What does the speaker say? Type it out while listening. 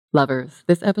Lovers,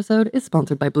 this episode is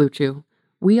sponsored by Blue Chew.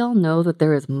 We all know that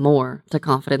there is more to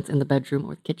confidence in the bedroom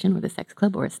or the kitchen or the sex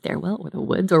club or a stairwell or the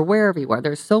woods or wherever you are.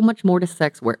 There's so much more to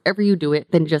sex wherever you do it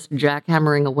than just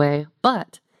jackhammering away.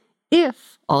 But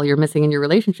if all you're missing in your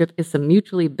relationship is some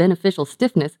mutually beneficial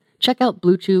stiffness, check out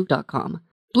BlueChew.com.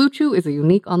 Blue Chew is a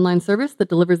unique online service that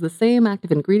delivers the same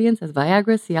active ingredients as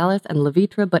Viagra, Cialis, and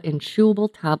Levitra, but in chewable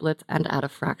tablets and at a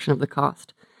fraction of the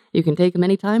cost. You can take them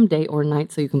anytime, day or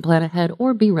night, so you can plan ahead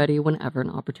or be ready whenever an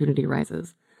opportunity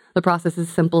arises. The process is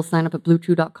simple. Sign up at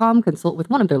BlueChew.com, consult with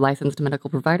one of their licensed medical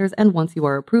providers, and once you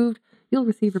are approved, you'll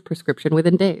receive a prescription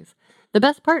within days. The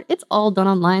best part, it's all done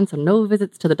online, so no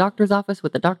visits to the doctor's office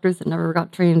with the doctors that never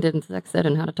got trained in sex ed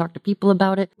and how to talk to people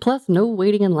about it, plus no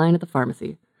waiting in line at the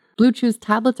pharmacy. Blue Chew's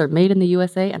tablets are made in the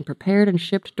USA and prepared and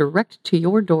shipped direct to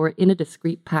your door in a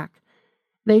discreet pack.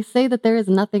 They say that there is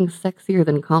nothing sexier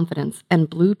than confidence, and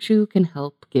Blue Chew can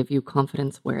help give you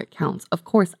confidence where it counts. Of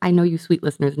course, I know you sweet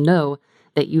listeners know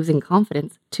that using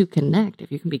confidence to connect,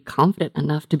 if you can be confident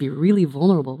enough to be really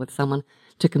vulnerable with someone,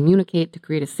 to communicate, to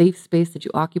create a safe space that you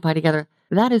occupy together,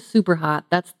 that is super hot.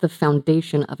 That's the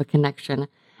foundation of a connection.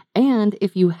 And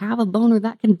if you have a boner,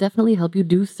 that can definitely help you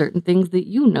do certain things that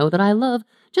you know that I love,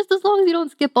 just as long as you don't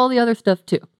skip all the other stuff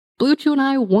too. Blue Chew and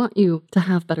I want you to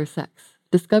have better sex.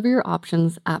 Discover your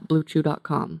options at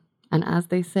BlueChew.com. And as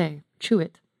they say, chew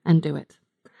it and do it.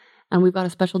 And we've got a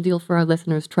special deal for our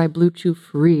listeners. Try Blue Chew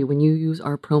free when you use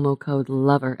our promo code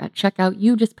LOVER. At checkout,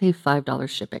 you just pay $5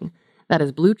 shipping. That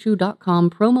is BlueChew.com,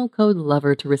 promo code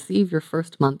LOVER to receive your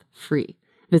first month free.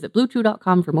 Visit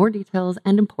BlueChew.com for more details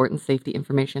and important safety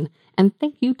information. And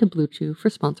thank you to Blue Chew for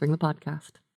sponsoring the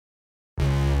podcast.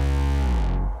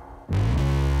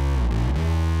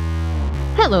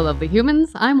 Hello, lovely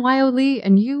humans. I'm Wyo Lee,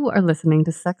 and you are listening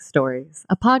to Sex Stories,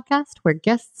 a podcast where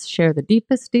guests share the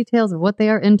deepest details of what they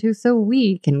are into so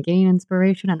we can gain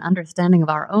inspiration and understanding of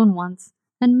our own wants,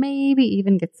 and maybe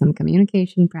even get some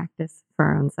communication practice for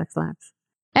our own sex lives.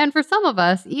 And for some of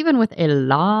us, even with a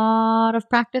lot of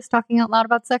practice talking out loud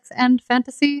about sex and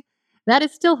fantasy, that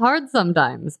is still hard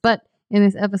sometimes. But in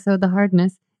this episode, the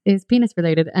hardness is penis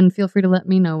related, and feel free to let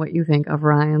me know what you think of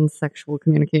Ryan's sexual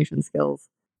communication skills.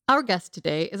 Our guest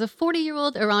today is a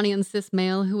 40-year-old Iranian cis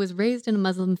male who was raised in a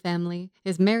Muslim family,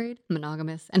 is married,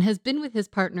 monogamous, and has been with his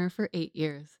partner for 8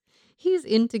 years. He's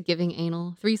into giving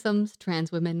anal, threesomes, trans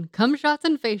women, cum shots,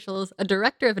 and facials, a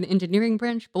director of an engineering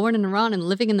branch, born in Iran and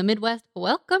living in the Midwest.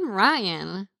 Welcome,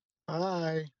 Ryan.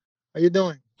 Hi, how you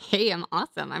doing? Hey, I'm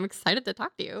awesome. I'm excited to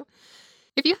talk to you.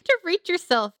 If you had to rate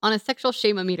yourself on a sexual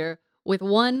shame-o-meter, with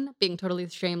 1 being totally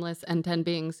shameless and 10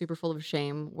 being super full of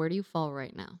shame, where do you fall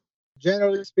right now?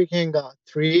 Generally speaking,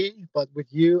 3, but with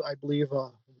you, I believe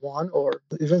 1 or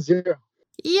even 0.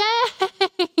 Yay!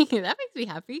 That makes me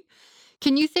happy.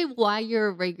 Can you say why you're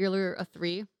a regular a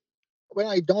 3? When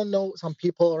I don't know some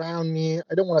people around me,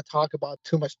 I don't want to talk about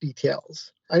too much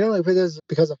details. I don't know if it is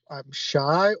because of I'm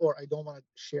shy or I don't want to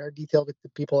share detail with the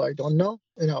people I don't know.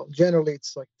 Generally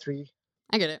it's like 3.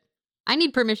 I get it. I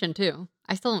need permission too.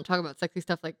 I still don't talk about sexy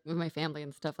stuff like with my family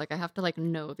and stuff. Like I have to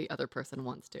know the other person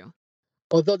wants to.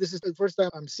 Although this is the first time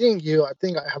I'm seeing you, I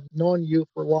think I have known you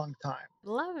for a long time.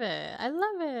 Love it. I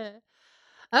love it.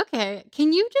 Okay.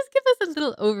 Can you just give us a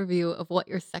little overview of what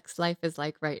your sex life is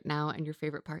like right now and your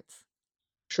favorite parts?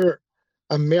 Sure.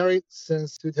 I'm married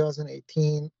since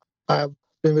 2018. I've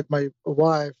been with my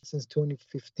wife since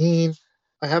 2015.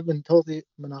 I have been totally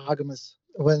monogamous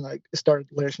when I started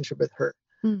a relationship with her.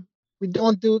 Hmm. We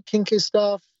don't do kinky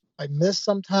stuff. I miss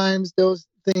sometimes those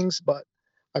things, but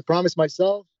I promise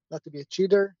myself not to be a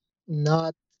cheater,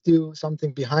 not do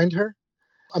something behind her.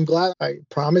 I'm glad I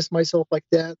promised myself like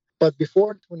that. But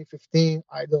before 2015,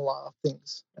 I did a lot of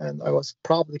things, and I was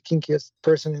probably the kinkiest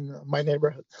person in my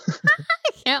neighborhood.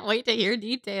 I can't wait to hear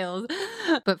details.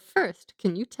 But first,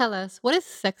 can you tell us what does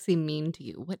sexy mean to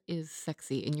you? What is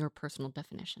sexy in your personal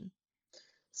definition?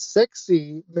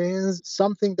 Sexy means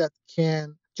something that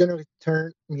can generally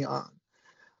turn me on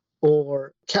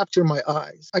or capture my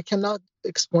eyes. I cannot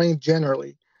explain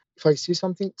generally. If I see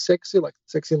something sexy, like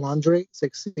sexy lingerie,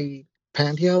 sexy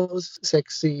pantyhose,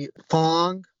 sexy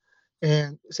thong,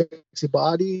 and sexy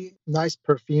body, nice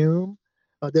perfume,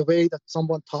 the way that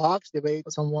someone talks, the way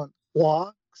someone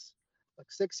walks,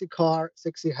 like sexy car,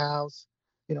 sexy house,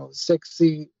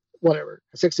 sexy whatever,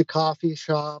 sexy coffee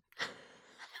shop,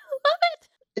 Love it.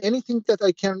 anything that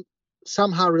I can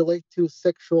somehow relate to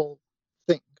sexual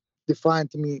thing,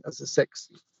 defined to me as a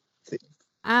sexy thing.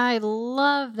 I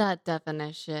love that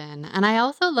definition. And I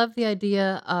also love the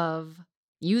idea of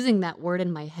using that word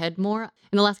in my head more.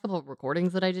 In the last couple of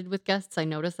recordings that I did with guests, I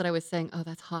noticed that I was saying, "Oh,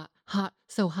 that's hot, hot,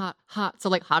 so hot, hot." So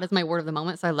like hot is my word of the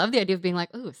moment. So I love the idea of being like,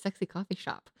 "Oh, sexy coffee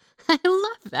shop." I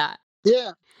love that.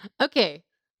 Yeah. Okay.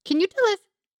 Can you tell us,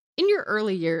 in your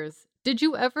early years, did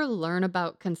you ever learn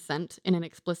about consent in an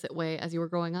explicit way as you were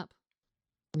growing up?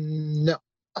 No,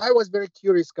 I was very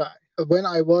curious guy. When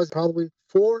I was probably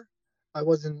 4, I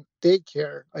was in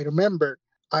daycare. I remember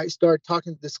I started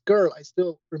talking to this girl. I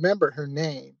still remember her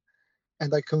name,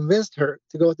 and I convinced her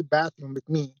to go to the bathroom with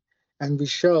me, and we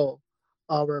show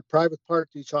our private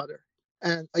part to each other.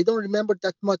 And I don't remember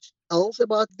that much else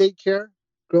about daycare.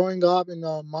 Growing up in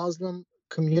a Muslim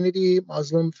community,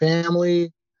 Muslim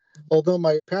family, although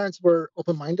my parents were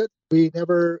open minded, we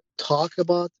never talk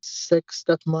about sex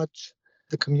that much.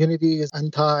 The community is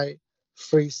anti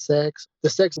free sex. The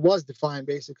sex was defined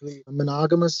basically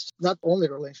monogamous, not only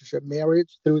relationship,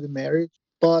 marriage through the marriage.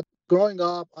 But growing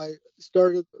up, I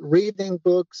started reading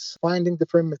books, finding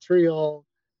different material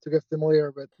to get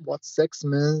familiar with what sex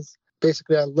means.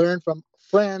 Basically, I learned from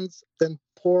friends, then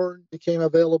porn became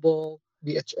available,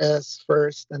 VHS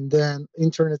first, and then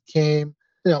internet came.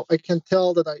 I can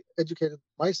tell that I educated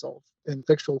myself in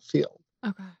sexual field.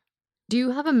 Okay. Do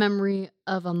you have a memory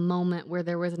of a moment where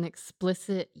there was an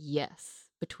explicit yes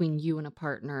between you and a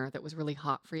partner that was really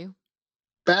hot for you?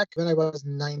 Back when I was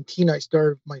 19, I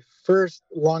started my first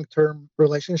long-term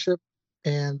relationship,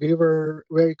 and we were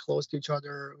very close to each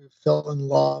other. We fell in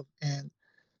love, and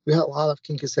we had a lot of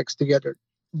kinky sex together.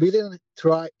 We didn't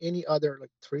try any other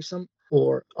like threesome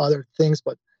or other things,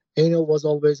 but anal was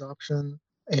always option,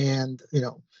 and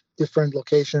different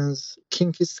locations,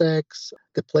 kinky sex,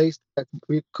 the place that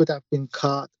we could have been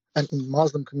caught. And in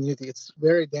Muslim community, it's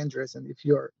very dangerous, and if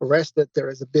you're arrested, there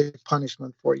is a big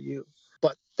punishment for you.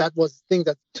 But that was the thing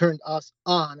that turned us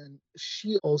on, and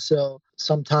she also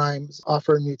sometimes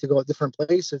offered me to go different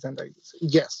places, and I said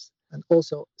yes. And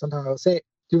also sometimes I would say,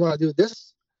 do you want to do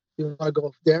this? Do you want to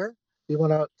go there? Do you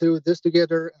want to do this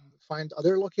together and find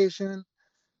other location?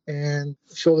 And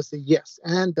she always say yes.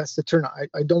 And that's the turn.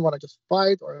 I don't want to just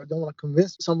fight, or I don't want to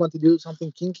convince someone to do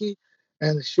something kinky.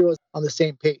 And she was on the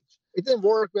same page. It didn't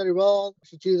work very well.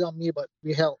 She cheated on me, but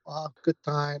we had a good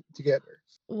time together.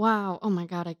 Wow. Oh my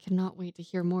God. I cannot wait to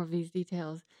hear more of these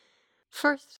details.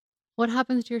 First, what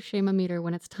happens to your shame-o-meter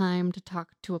when it's time to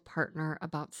talk to a partner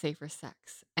about safer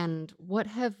sex? And what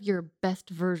have your best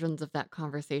versions of that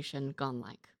conversation gone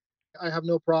like? I have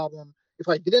no problem. If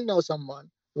I didn't know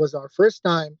someone, it was our first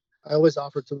time, I always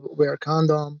offered to wear a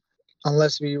condom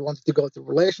unless we wanted to go to a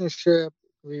relationship.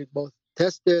 We both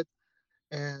tested.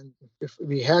 And if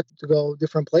we had to go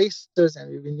different places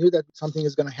and we knew that something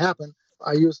is going to happen,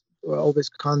 I used always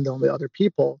condom with other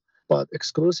people, but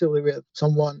exclusively with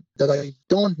someone that I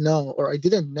don't know or I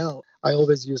didn't know. I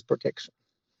always use protection.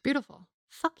 Beautiful.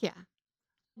 Fuck yeah.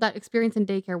 That experience in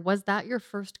daycare, was that your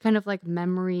first kind of like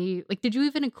memory? Like, did you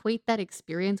even equate that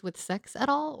experience with sex at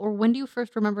all? Or when do you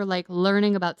first remember like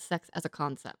learning about sex as a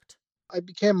concept? I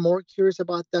became more curious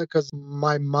about that because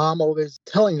my mom always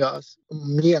telling us,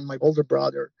 me and my older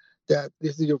brother, that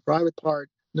this is your private part.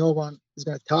 No one is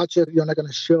going to touch it. You're not going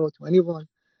to show it to anyone.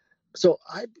 So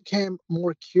I became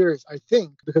more curious, I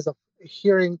think, because of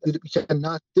hearing that we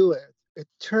cannot do it. It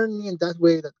turned me in that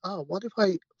way that, oh, what if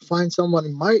I find someone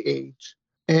in my age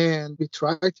and we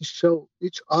try to show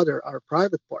each other our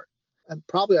private part? And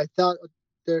probably I thought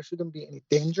there shouldn't be any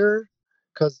danger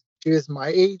because she is my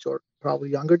age or probably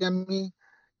younger than me.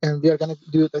 And we are going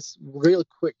to do this real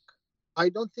quick. I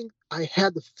don't think I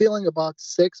had the feeling about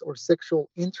sex or sexual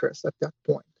interest at that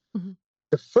point. Mhm.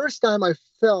 The first time I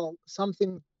felt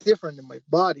something different in my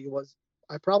body was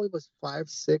I probably was 5,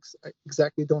 6. I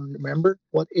exactly don't remember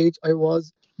what age I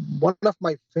was. One of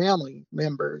my family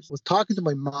members was talking to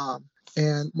my mom,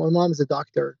 and my mom is a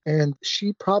doctor, and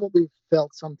she probably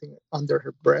felt something under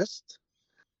her breast,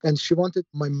 and she wanted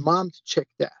my mom to check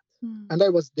that. Mm. And I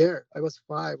was there. I was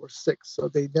 5 or 6, so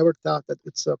they never thought that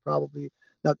it's probably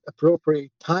not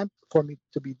appropriate time for me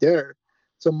to be there.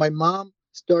 So my mom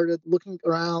started looking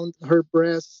around her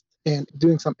breast and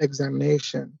doing some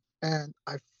examination, and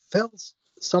I felt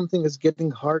something is getting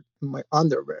hard in my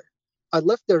underwear. I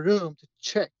left the room to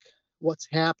check what's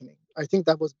happening. I think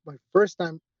that was my first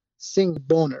time seeing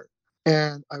boner,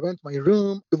 and I went to my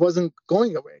room. It wasn't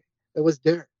going away. It was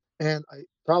there, and I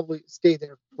probably stayed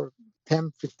there for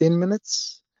 10, 15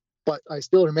 minutes, but I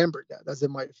still remember that as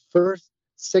in my first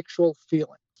sexual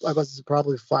feeling. I was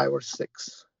probably 5 or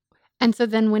 6. And so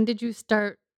then when did you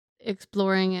start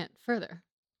exploring it further?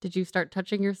 Did you start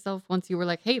touching yourself once you were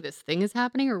like, hey, this thing is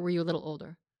happening? Or were you a little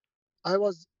older? I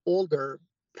was older,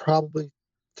 probably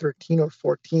 13 or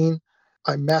 14.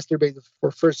 I masturbated for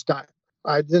first time.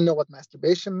 I didn't know what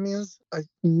masturbation means. I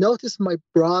noticed my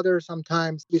brother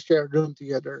sometimes we share a room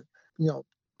together, you know,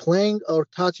 playing or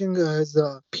touching his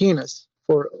penis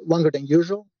for longer than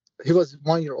usual. He was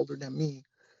 1 year older than me,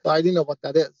 but I didn't know what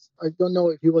that is. I don't know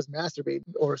if he was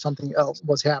masturbating or something else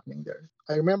was happening there.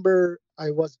 I remember I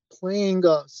was playing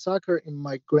soccer in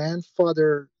my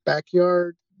grandfather's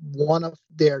backyard. One of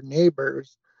their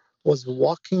neighbors was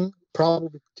walking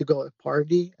probably to go to a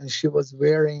party, and she was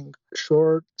wearing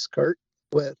short skirt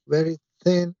with very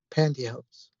thin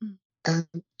pantyhose. Mm.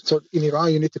 And so in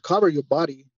Iran, you need to cover your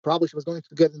body. Probably she was going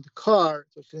to get in the car,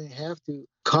 so she didn't have to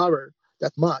cover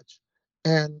that much.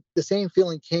 And the same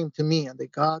feeling came to me, and they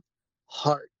got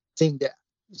hard seeing that.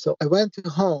 So I went to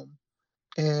home,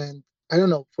 and I don't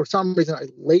know, for some reason, I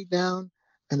laid down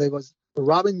and I was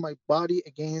rubbing my body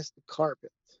against the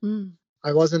carpet. Mm.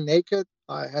 I wasn't naked.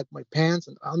 I had my pants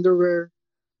and underwear.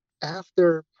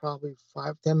 After probably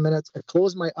 5, 10 minutes, I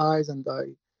closed my eyes and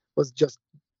I was just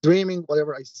dreaming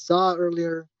whatever I saw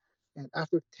earlier. And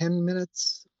after 10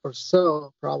 minutes or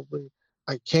so, probably,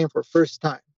 I came for first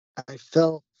time. I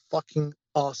felt fucking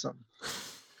awesome.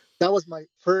 That was my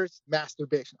first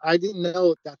masturbation. I didn't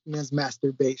know that means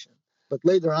masturbation. But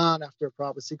later on, after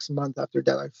probably 6 months after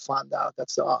that, I found out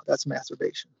that's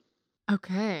masturbation.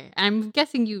 Okay. I'm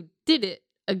guessing you did it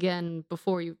again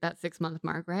before you that 6-month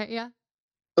mark, right? Yeah?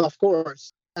 Of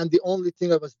course. And the only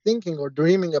thing I was thinking or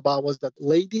dreaming about was that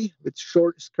lady with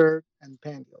short skirt and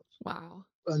pantyhose. Wow.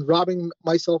 And rubbing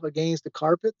myself against the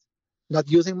carpet, not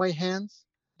using my hands.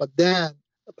 But then,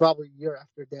 probably a year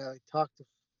after that, I talked to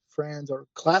friends or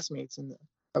classmates, and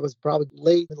I was probably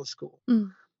late middle school.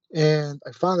 Mm. And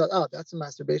I found out, oh, that's a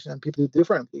masturbation, and people do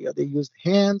differently. They use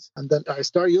hands, and then I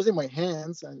started using my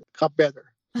hands, and it got better.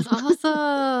 That's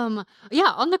awesome.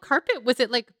 Yeah, on the carpet, was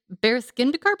it, like, bare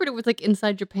skinned carpet or was, like,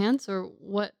 inside your pants or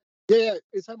what? Yeah, yeah,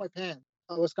 inside my pants.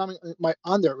 I was coming in my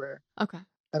underwear, Okay.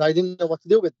 and I didn't know what to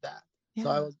do with that. So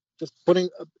I Yeah. was just putting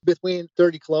between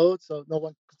 30 clothes so no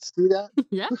one could see that.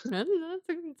 Yeah,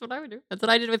 that's what I would do. That's what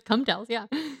I did with cum towels, yeah.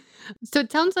 So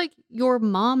it sounds like your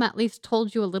mom at least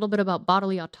told you a little bit about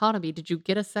bodily autonomy. Did you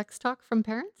get a sex talk from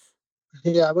parents?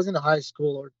 Yeah, I was in high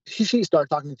school, or she started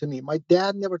talking to me. My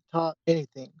dad never taught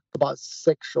anything about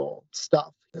sexual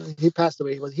stuff. He passed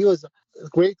away. He was a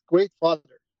great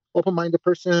father, open-minded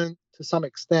person to some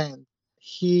extent.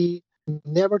 He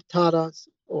never taught us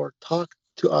or talked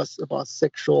to us about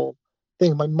sexual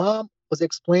things. My mom was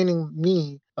explaining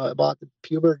me about the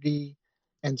puberty,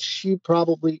 and she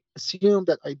probably assumed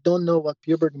that I don't know what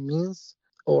puberty means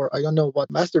or I don't know what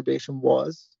masturbation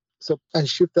was. So, and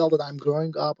she felt that I'm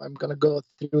growing up, I'm going to go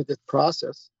through this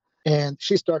process. And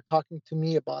she started talking to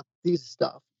me about this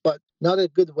stuff, but not a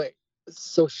good way.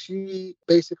 So she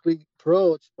basically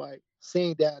approached by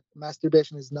saying that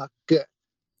masturbation is not good.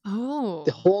 The Oh.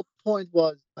 whole point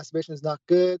was masturbation is not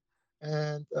good,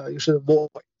 and you should avoid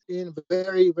in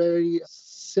very, very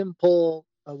simple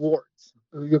words.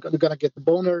 You're gonna get the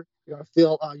boner. You're gonna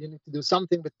feel you need to do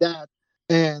something with that,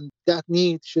 and that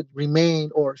need should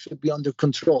remain or should be under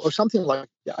control or something like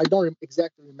that. I don't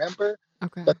exactly remember,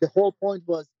 Okay. but the whole point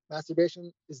was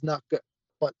masturbation is not good.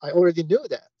 But I already knew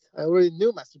that. I already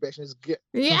knew masturbation is good.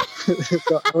 Yeah.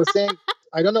 So I was saying,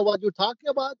 I don't know what you're talking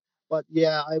about, but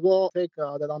yeah, I will take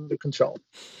that under control.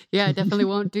 Yeah, I definitely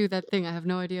won't do that thing I have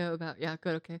no idea about. Yeah,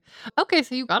 good, okay. Okay,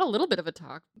 so you got a little bit of a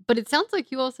talk, but it sounds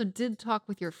like you also did talk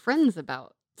with your friends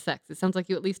about sex. It sounds like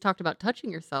you at least talked about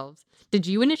touching yourselves. Did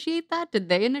you initiate that? Did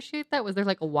they initiate that? Was there,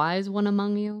 like, a wise one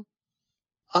among you?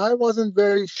 I wasn't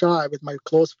very shy with my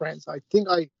close friends. I think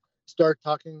I started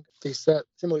talking. They said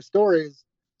similar stories.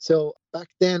 So back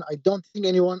then, I don't think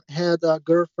anyone had a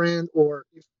girlfriend, or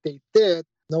if they did,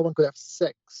 no one could have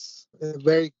sex in a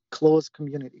very close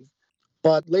community.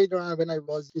 But later on, when I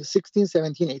was 16,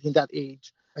 17, 18, that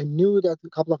age, I knew that a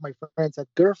couple of my friends had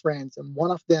girlfriends, and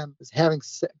one of them was having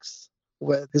sex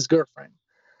with his girlfriend.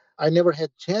 I never had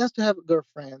chance to have a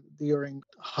girlfriend during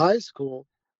high school,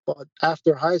 but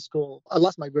after high school, I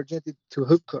lost my virginity to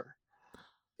hooker.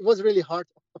 It was really hard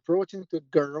approaching to a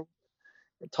girl,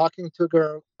 talking to a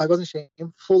girl. I wasn't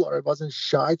shameful or I wasn't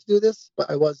shy to do this, but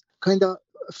I was kind of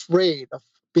afraid of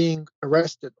being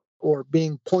arrested or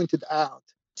being pointed out.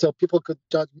 So people could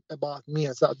judge about me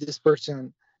as this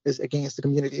person is against the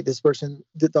community. This person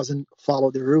doesn't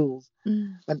follow the rules.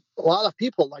 Mm, And a lot of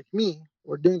people like me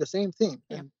were doing the same thing.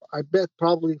 yeah. And I bet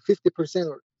probably 50%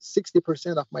 or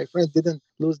 60% of my friends didn't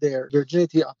lose their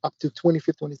virginity up to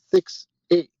 25, 26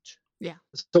 age. Yeah.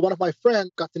 So one of my friends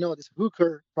got to know this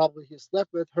hooker. Probably he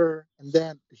slept with her, and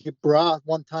then he brought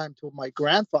one time to my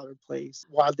grandfather's place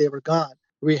while they were gone.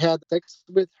 We had sex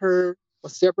with her,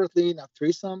 but separately, not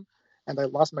threesome. and I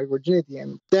lost my virginity.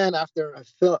 And then after I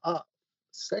felt,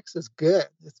 sex is good.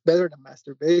 It's better than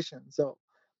masturbation. So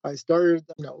I started,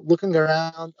 looking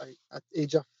around. At the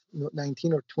age of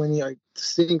 19 or 20, I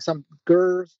seeing some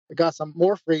girls. I got some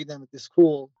more freedom at the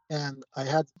school, and I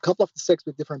had a couple of sex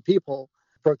with different people,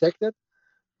 protected.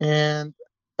 And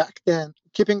back then,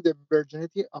 keeping the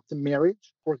virginity up to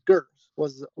marriage for girls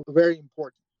was very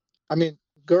important. I mean,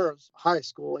 girls, high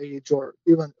school age or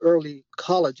even early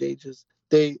college ages,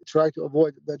 they try to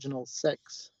avoid vaginal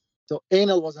sex. So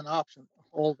anal was an option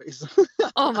always.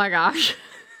 Oh my gosh.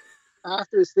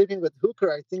 After sleeping with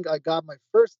hooker, I think I got my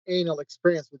first anal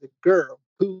experience with a girl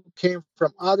who came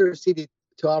from other city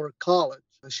to our college.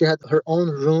 She had her own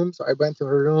room, so I went to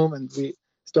her room and we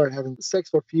started having sex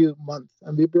for a few months,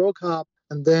 and we broke up.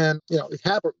 And then, it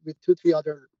happened with two, three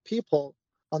other people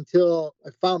until I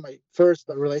found my first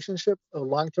relationship, a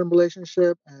long-term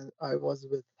relationship, and I was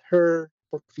with her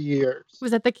for a few years.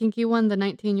 Was that the kinky one, the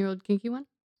 19-year-old kinky one?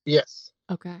 Yes.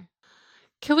 Okay.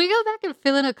 Can we go back and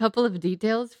fill in a couple of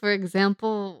details? For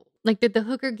example, like, did the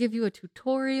hooker give you a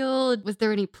tutorial? Was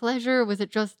there any pleasure? Was it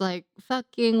just like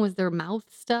fucking? Was there mouth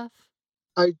stuff?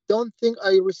 I don't think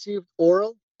I received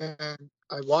oral, and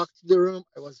I walked to the room.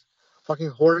 I was fucking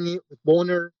horny with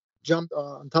boner, jumped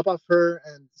on top of her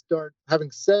and started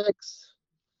having sex.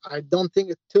 I don't think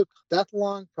it took that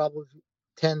long, probably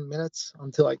 10 minutes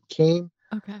until I came.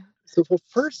 Okay. So for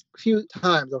first few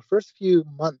times or first few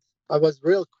months, I was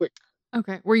real quick.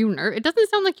 Okay. Were you nervous? It doesn't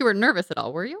sound like you were nervous at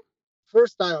all, were you?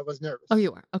 First time I was nervous. Oh,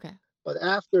 you were. Okay. But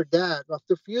after that,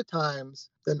 after a few times,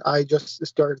 then I just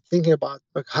started thinking about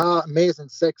like how amazing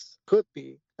sex could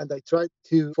be. And I tried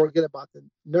to forget about the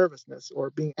nervousness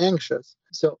or being anxious.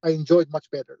 So I enjoyed much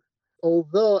better.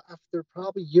 Although after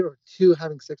probably a year or two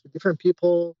having sex with different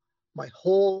people, my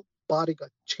whole body got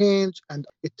changed and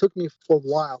it took me for a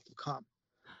while to come.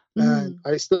 And Mm.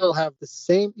 I still have the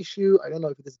same issue. I don't know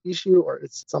if it is issue or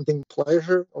it's something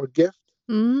pleasure or gift.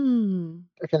 Mm.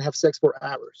 I can have sex for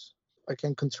hours. I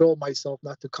can control myself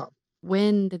not to come.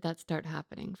 When did that start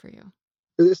happening for you?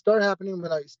 It started happening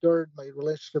when I started my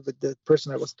relationship with the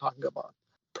person I was talking about.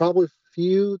 Probably a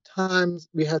few times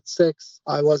we had sex.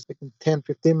 I was like in 10,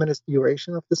 15 minutes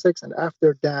duration of the sex. And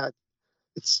after that,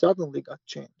 it suddenly got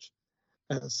changed.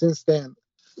 And since then,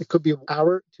 it could be an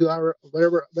hour, 2 hour,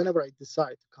 whatever, whenever I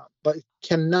decide to come. But it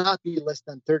cannot be less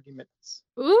than 30 minutes.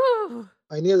 Ooh.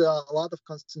 I need a lot of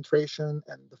concentration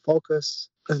and the focus.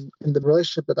 And in the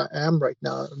relationship that I am right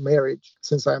now, marriage,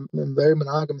 since I'm in a very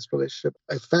monogamous relationship,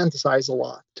 I fantasize a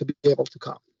lot to be able to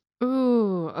come.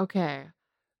 Ooh, okay.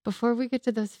 Before we get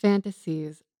to those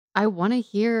fantasies, I want to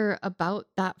hear about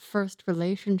that first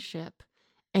relationship.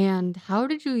 And how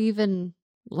did you even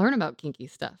learn about kinky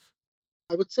stuff?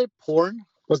 I would say porn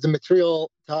was the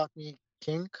material taught me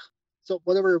kink. So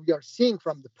whatever we are seeing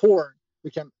from the porn,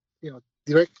 we can,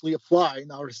 directly apply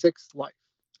in our sex life.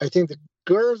 I think the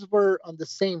girls were on the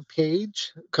same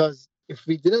page because if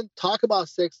we didn't talk about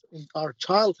sex in our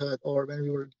childhood or when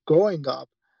we were growing up,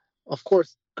 of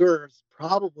course, girls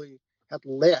probably had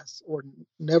less or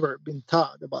never been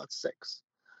taught about sex.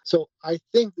 So I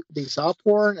think they saw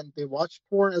porn and they watched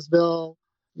porn as well.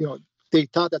 You know, they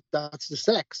thought that that's the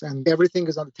sex and everything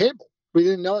is on the table. We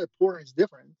didn't know that porn is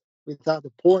different. We thought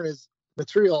the porn is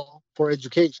material for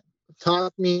education. It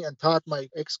taught me and taught my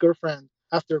ex-girlfriend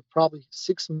after probably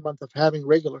 6 months of having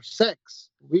regular sex,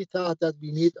 we thought that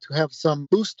we need to have some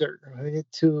booster. We need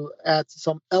to add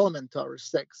some element to our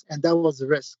sex, and that was the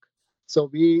risk. So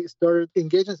we started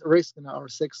engaging risk in our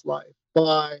sex life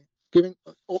by giving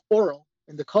oral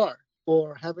in the car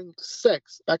or having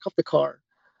sex back of the car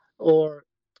or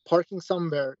parking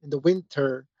somewhere in the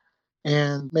winter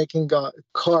and making a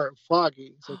car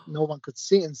foggy so no one could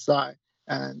see inside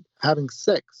and having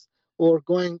sex or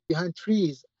going behind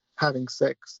trees having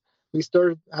sex. We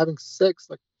started having sex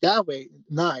like that way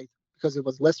at night because it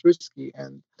was less risky,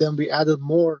 and then we added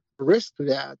more risk to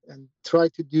that and try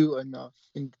to do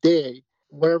in day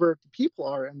wherever the people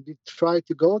are, and we try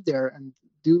to go there and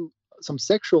do some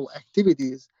sexual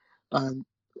activities um,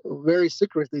 very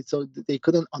secretly so that they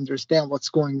couldn't understand what's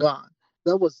going on.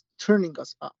 That was turning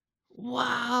us up.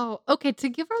 Wow. Okay, to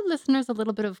give our listeners a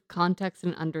little bit of context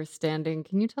and understanding,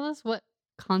 can you tell us what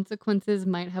consequences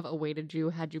might have awaited you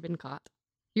had you been caught?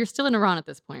 You're still in Iran at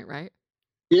this point, right?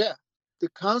 Yeah, the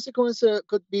consequence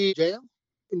could be jail.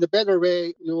 In the better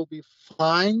way, you will be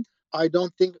fined. I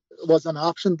don't think it was an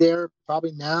option there.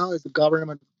 Probably now, as the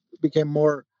government became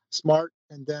more smart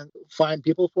and then fine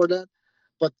people for that.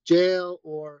 But jail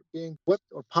or being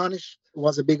whipped or punished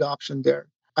was a big option there.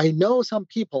 I know some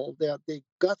people that they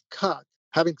got caught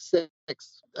having sex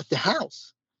at the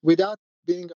house without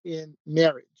being in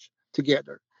marriage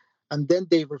together. and then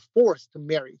they were forced to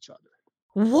marry each other.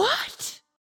 What?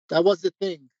 That was the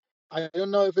thing. I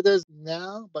don't know if it is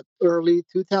now, but early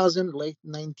 2000, late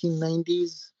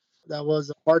 1990s, that was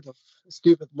a part of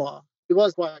stupid law. It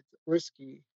was quite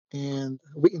risky, and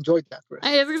we enjoyed that risk.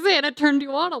 I was gonna say, and it turned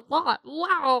you on a lot.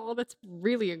 Wow, that's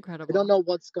really I don't incredible. know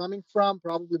what's coming from,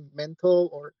 probably mental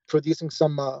or producing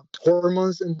some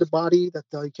hormones in the body that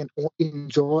you can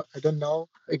enjoy. I don't know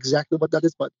exactly what that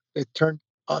is, but it turned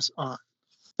us on,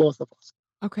 both of us.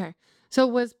 Okay. So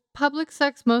was public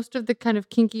sex most of the kind of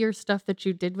kinkier stuff that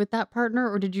you did with that partner,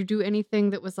 or did you do anything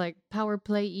that was like power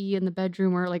play-y in the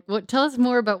bedroom, or like what? Tell us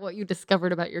more about what you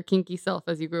discovered about your kinky self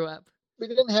as you grew up. We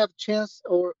didn't have chance,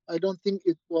 or I don't think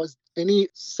it was any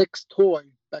sex toy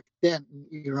back then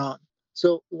in Iran.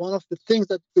 So one of the things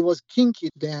that it was kinky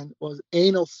then was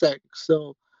anal sex.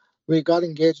 So we got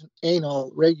engaged in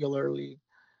anal regularly,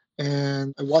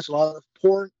 and I watched a lot of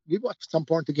porn. We watched some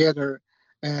porn together,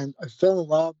 and I fell in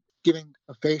love giving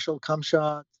a facial cum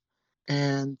shot.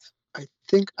 And I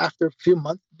think after a few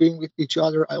months being with each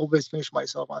other, I always finish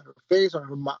myself on her face or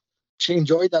her mouth. She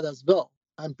enjoyed that as well.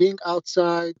 And being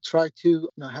outside, try to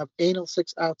have anal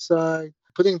sex outside,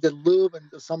 putting the lube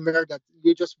in somewhere that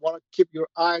you just want to keep your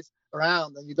eyes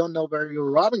around and you don't know where you're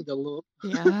rubbing the lube.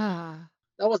 Yeah.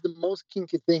 That was the most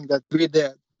kinky thing that we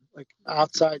did, like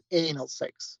outside anal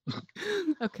sex.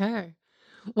 Okay.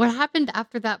 What happened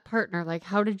after that partner? Like,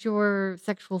 how did your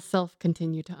sexual self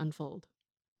continue to unfold?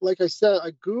 Like I said,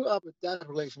 I grew up with that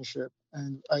relationship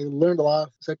and I learned a lot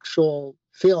of sexual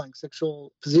feelings,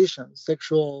 sexual positions,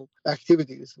 sexual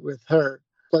activities with her.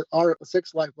 But our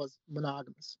sex life was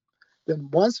monogamous. Then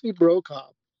once we broke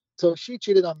up, so she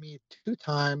cheated on me 2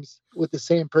 times with the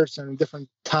same person in different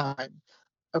time.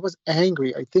 I was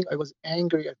angry. I think I was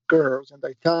angry at girls and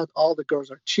I thought all the girls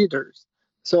are cheaters.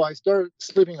 So I started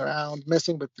sleeping around,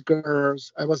 messing with the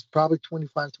girls. I was probably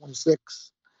 25,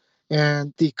 26,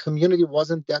 and the community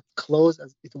wasn't that close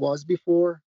as it was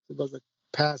before. It was like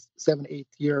past 7, 8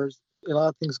 years. A lot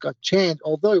of things got changed,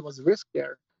 although it was risk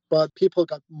there. But people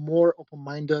got more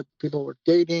open-minded. People were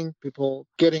dating. People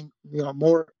getting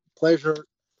more pleasure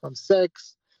from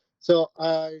sex. So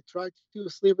I tried to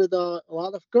sleep with a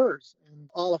lot of girls, and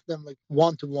all of them like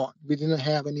one to one. We didn't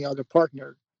have any other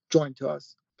partner joined to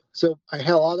us. So I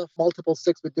had a lot of multiple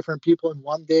sex with different people in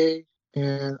one day,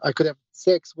 and I could have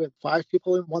sex with 5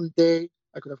 people in one day.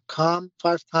 I could have come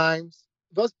 5 times.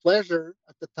 It was pleasure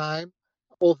at the time,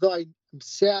 although I'm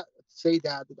sad to say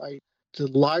that I to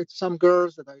lie to some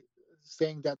girls that I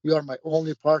saying that you are my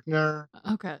only partner.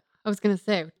 Okay. I was gonna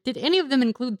say, did any of them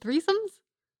include threesomes?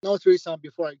 No threesome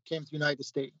before I came to United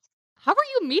States. How were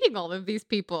you meeting all of these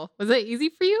people? Was that easy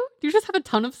for you? Do you just have a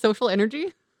ton of social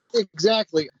energy?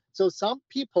 Exactly. So some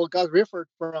people got referred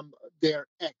from their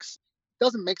ex.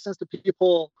 Doesn't make sense to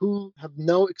people who have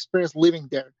no experience living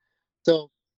there. So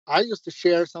I used to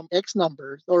share some ex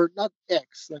numbers, or not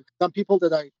ex, like some people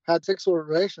that I had sexual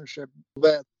relationship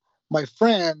with, my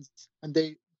friends, and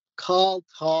they call,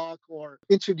 talk, or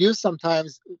introduce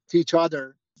sometimes to each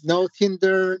other. No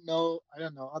Tinder, no, I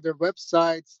don't know, other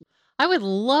websites. I would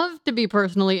love to be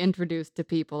personally introduced to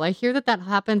people. I hear that that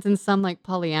happens in some like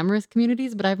polyamorous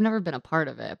communities, but I've never been a part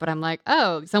of it. But I'm like,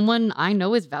 oh, someone I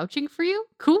know is vouching for you?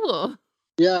 Cool.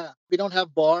 Yeah, we don't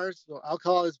have bars, so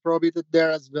alcohol is prohibited there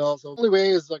as well. So the only way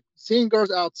is like seeing girls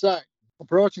outside,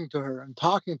 approaching to her and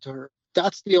talking to her.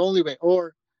 That's the only way.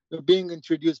 Or you're being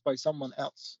introduced by someone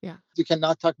else. Yeah. You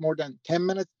cannot talk more than 10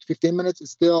 minutes, 15 minutes.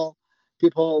 It's still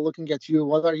people looking at you.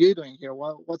 What are you doing here?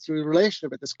 What's your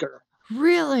relationship with this girl?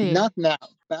 Really? Not now.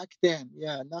 Back then.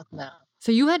 Yeah, not now.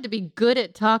 So you had to be good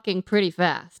at talking pretty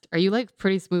fast. Are you like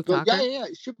pretty smooth So yeah, talker? yeah, yeah.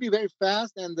 It should be very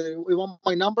fast. And we want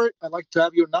my number. I'd like to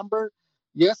have your number.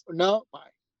 Yes or no? Bye.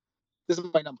 This is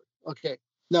my number. Okay.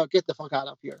 No, get the fuck out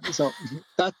of here. So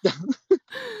that,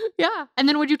 Yeah. And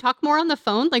then would you talk more on the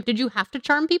phone? Like, did you have to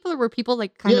charm people or were people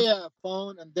like kind yeah, of. yeah,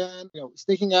 phone, and then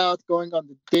sneaking out, going on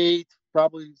the date,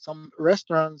 probably some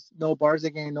restaurants, no bars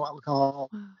again, no alcohol,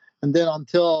 Wow. and then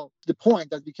until the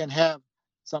point that we can have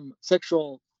some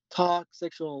sexual talk,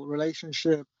 sexual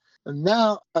relationship. And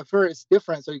now at first it's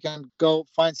different, so you can go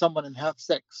find someone and have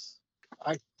sex.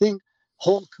 I think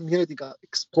whole community got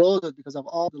exploded because of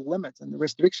all the limits and the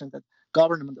restrictions that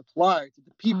government applied to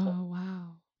the people. Oh,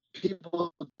 wow.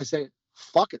 People say,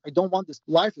 fuck it, I don't want this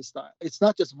lifestyle. It's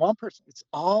not just one person, it's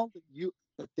all the youth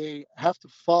that they have to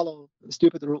follow the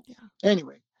stupid rules. Yeah.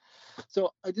 Anyway,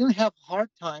 so I didn't have hard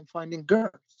time finding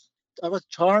girls. I was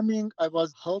charming, I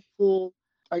was helpful.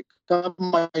 I got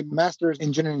my master's in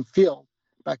engineering field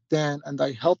back then, and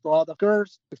I helped a lot of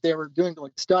girls. If they were doing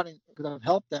like studying, I could have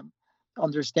helped them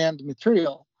understand the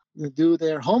material, do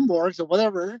their homeworks or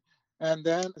whatever. and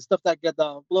then stuff that get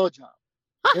the blowjob.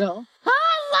 You know,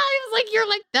 I was like, you're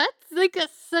like, that's like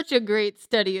such a great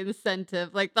study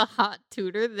incentive, like the hot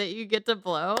tutor that you get to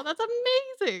blow. That's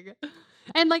amazing.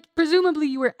 And like, presumably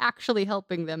you were actually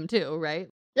helping them too, right?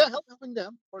 yeah, helping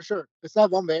them for sure. It's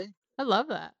not one way, I love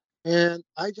that. and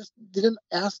I just didn't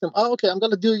ask them. Oh, okay, I'm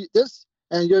gonna do this,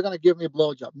 and you're gonna give me a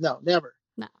blowjob. No, never.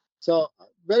 No. So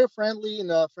very friendly in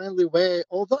a friendly way.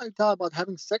 Although I thought about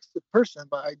having sex with person,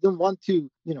 but I didn't want to,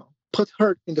 put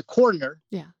her in the corner.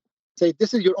 Yeah. Say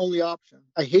this is your only option.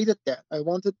 I hated that. I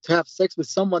wanted to have sex with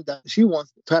someone that she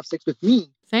wants to have sex with me.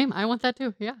 Same. I want that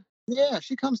too. Yeah. Yeah,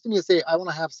 she comes to me and say, I want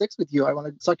to have sex with you. I want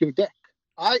to suck your dick.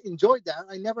 I enjoyed that.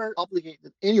 I never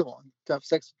obligated anyone to have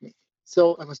sex with me.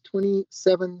 So I was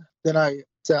 27. Then I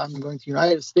said, I'm going to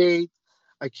United States.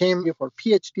 I came here for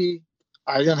PhD.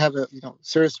 I didn't have a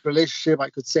serious relationship. I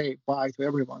could say bye to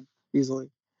everyone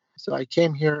easily. So I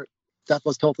came here. That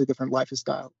was totally different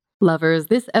lifestyle. Lovers,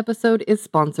 this episode is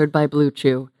sponsored by Blue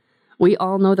Chew. We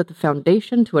all know that the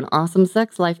foundation to an awesome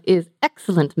sex life is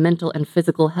excellent mental and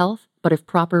physical health, but if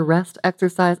proper rest,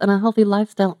 exercise, and a healthy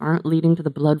lifestyle aren't leading to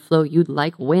the blood flow you'd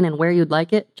like when and where you'd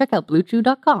like it, check out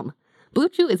BlueChew.com. Blue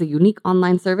Chew is a unique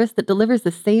online service that delivers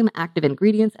the same active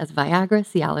ingredients as Viagra,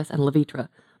 Cialis, and Levitra,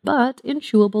 but in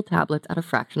chewable tablets at a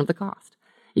fraction of the cost.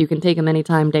 You can take them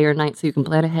anytime, day or night, so you can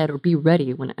plan ahead or be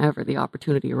ready whenever the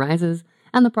opportunity arises,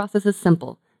 and the process is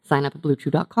simple. Sign up at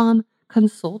BlueChew.com,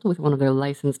 consult with one of their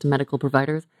licensed medical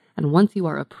providers, and once you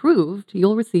are approved,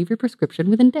 you'll receive your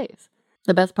prescription within days.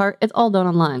 The best part, it's all done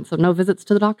online, so no visits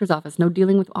to the doctor's office, no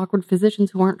dealing with awkward physicians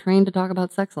who aren't trained to talk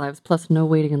about sex lives, plus no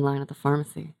waiting in line at the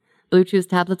pharmacy. Blue Chew's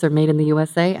tablets are made in the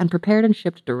USA and prepared and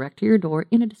shipped direct to your door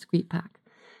in a discreet pack.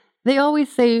 They always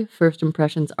say first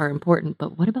impressions are important,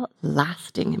 but what about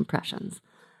lasting impressions?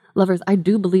 Lovers, I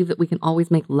do believe that we can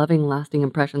always make loving, lasting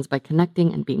impressions by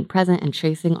connecting and being present and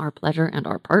chasing our pleasure and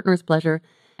our partner's pleasure.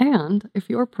 And if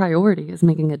your priority is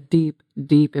making a deep,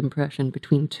 deep impression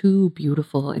between two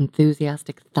beautiful,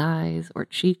 enthusiastic thighs or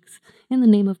cheeks in the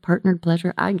name of partnered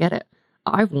pleasure, I get it.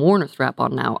 I've worn a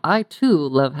strap-on now. I, too,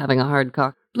 love having a hard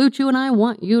cock. Blue Chew and I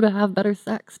want you to have better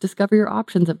sex. Discover your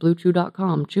options at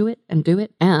BlueChew.com. Chew it and do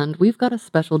it. And we've got a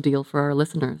special deal for our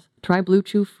listeners. Try Blue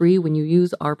Chew free when you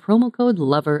use our promo code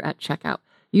LOVER at checkout.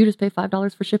 You just pay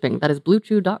 $5 for shipping. That is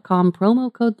BlueChew.com,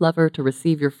 promo code LOVER to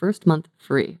receive your first month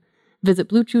free. Visit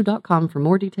BlueChew.com for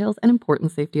more details and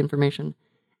important safety information.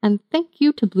 And thank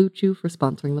you to Blue Chew for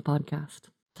sponsoring the podcast.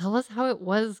 Tell us how it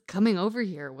was coming over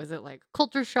here. Was it like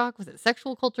culture shock? Was it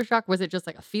sexual culture shock? Was it just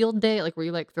like a field day? Like, were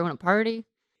you like throwing a party?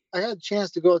 I had a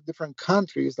chance to go to different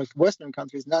countries, like Western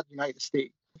countries, not United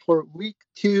States. For week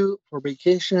 2, for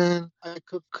vacation, I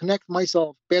could connect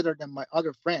myself better than my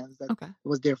other friends. That Okay. it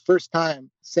was their first time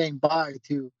saying bye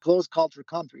to close culture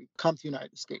country, come to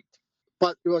United States.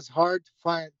 But it was hard to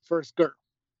find first girl.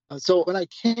 So when I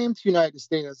came to United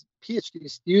States as a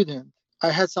PhD student,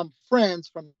 I had some friends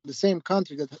from the same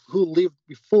country who lived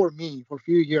before me for a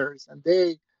few years, and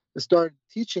they started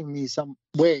teaching me some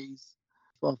ways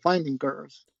of finding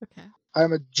girls. Okay.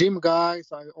 I'm a gym guy,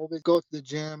 so I always go to the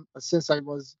gym. Since I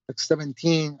was like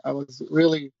 17, I was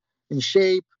really in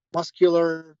shape,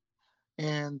 muscular,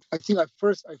 and I think at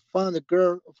first I found a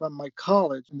girl from my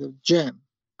college in the gym.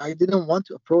 I didn't want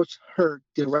to approach her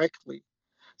directly.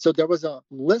 So there was a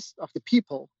list of the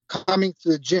people coming to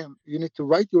the gym. You need to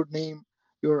write your name,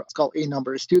 your it's called A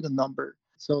number, student number.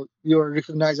 So you're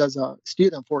recognized as a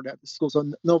student for that school.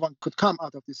 So no one could come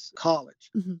out of this college.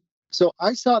 Mm-hmm. So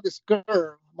I saw this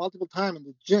girl multiple times in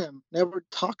the gym, never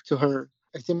talked to her.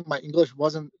 I think my English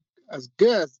wasn't as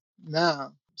good as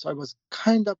now. So I was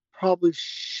kind of probably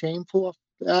shameful of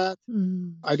that.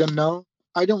 Mm. I don't know.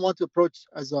 I don't want to approach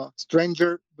as a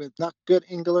stranger with not good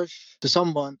English to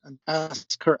someone and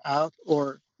ask her out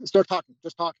or start talking,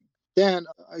 just talking. Then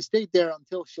I stayed there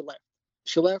until she left.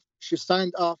 She left, she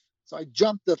signed off. So I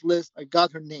jumped that list. I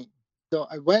got her name. So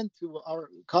I went to our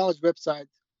college website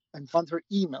and found her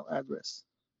email address.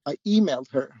 I emailed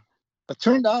her. It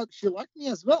turned out she liked me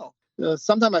as well.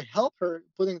 Sometimes I help her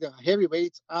putting the heavy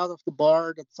weights out of the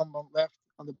bar that someone left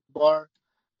on the bar.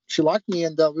 She liked me,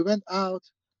 and we went out.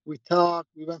 We talked.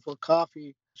 We went for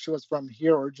coffee. She was from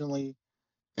here originally,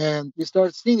 and we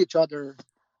started seeing each other.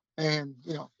 And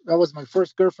that was my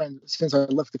first girlfriend since I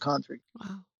left the country.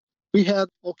 Wow. We had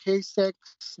okay sex,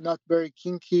 not very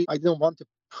kinky. I didn't want to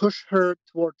push her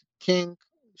toward kink.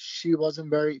 She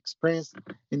wasn't very experienced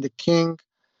in the kink,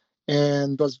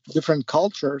 and it was different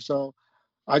culture, so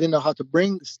I didn't know how to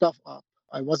bring the stuff up.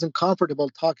 I wasn't comfortable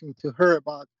talking to her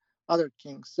about other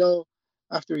kinks. So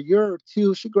after a year or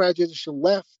two, she graduated, she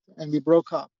left, and we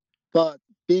broke up. But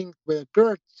being with a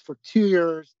girl for 2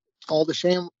 years, all the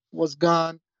shame was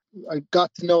gone. I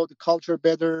got to know the culture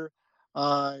better.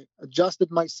 I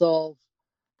adjusted myself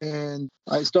and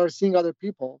I started seeing other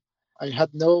people. I had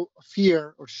no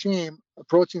fear or shame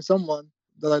approaching someone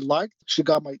that I liked. She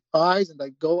got my eyes and I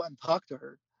go and talk to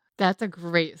her. That's a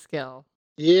great skill.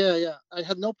 Yeah, yeah. I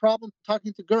had no problem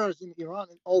talking to girls in Iran,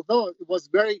 and although it was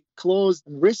very close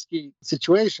and risky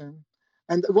situation,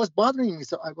 and it was bothering me.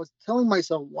 So I was telling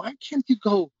myself, why can't you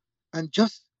go and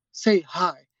just say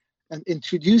hi and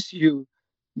introduce you,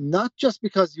 not just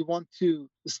because you want to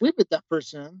sleep with that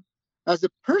person, as a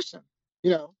person.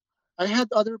 You know, I had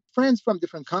other friends from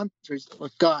different countries,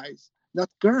 like guys, not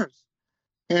girls.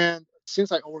 And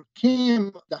since I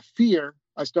overcame that fear,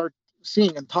 I started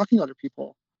seeing and talking to other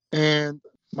people, and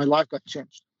my life got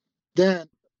changed. Then,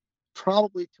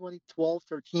 probably 2012,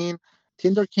 13,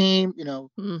 Tinder came,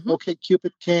 Hmm. OK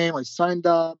Cupid came. I signed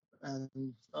up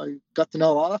and I got to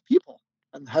know a lot of people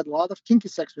and had a lot of kinky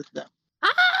sex with them.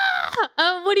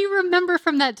 Ah! What do you remember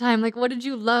from that time? Like, what did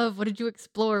you love? What did you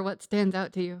explore? What stands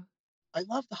out to you? I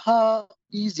loved how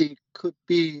easy it could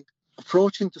be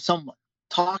approaching to someone,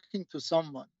 talking to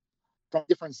someone from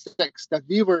different sex that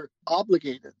we were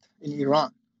obligated in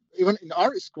Iran. Even in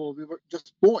our school, we were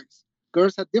just boys.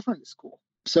 Girls had different school.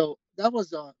 So that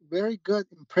was a very good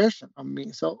impression on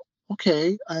me. So,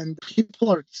 okay. And people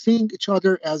are seeing each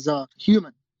other as a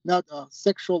human, not a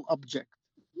sexual object.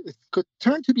 It could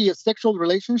turn to be a sexual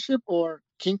relationship or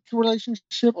kink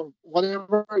relationship or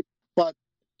whatever, but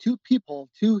two people,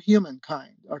 two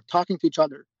humankind are talking to each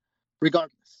other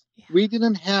regardless. Yeah. We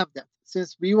didn't have that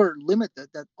since we were limited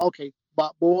that, okay,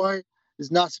 but boy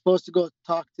is not supposed to go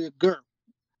talk to a girl.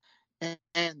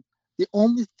 And the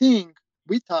only thing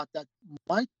we thought that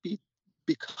might be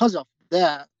because of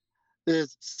that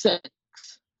is sex.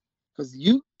 Because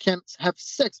you can have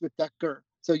sex with that girl.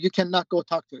 So you cannot go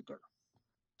talk to a girl.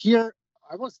 Here,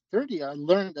 I was 30. I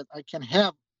learned that I can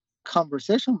have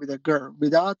conversation with a girl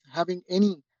without having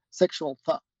any sexual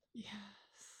thought. Yes.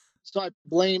 So I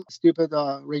blame stupid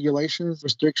regulations,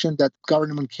 restriction that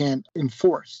government can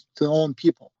enforce to their own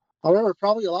people. However,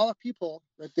 probably a lot of people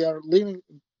that they are living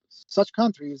in such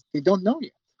countries, they don't know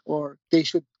yet, or they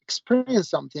should experience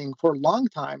something for a long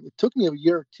time. It took me a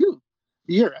year or two,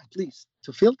 a year at least,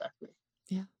 to feel that way.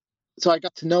 Yeah. So I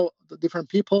got to know the different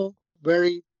people,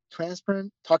 very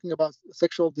transparent, talking about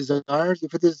sexual desires,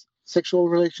 if it is sexual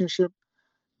relationship,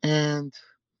 and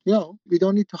we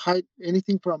don't need to hide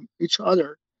anything from each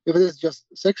other. If it is just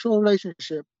sexual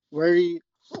relationship, very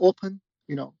open,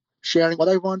 sharing what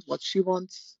I want, what she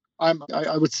wants.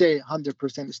 I would say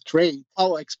 100% straight.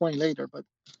 I'll explain later, but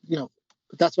you know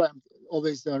that's why I'm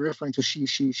always referring to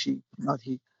she, not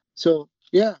he. So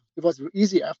yeah, it was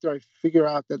easy after I figure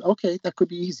out that okay, that could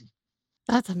be easy.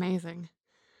 That's amazing.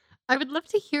 I would love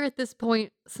to hear at this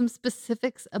point some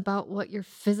specifics about what your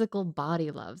physical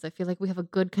body loves. I feel like we have a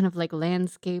good kind of like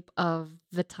landscape of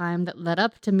the time that led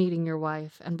up to meeting your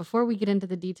wife. And before we get into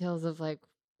the details of like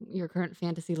your current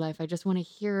fantasy life, I just want to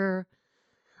hear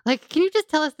like, can you just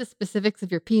tell us the specifics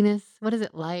of your penis? What is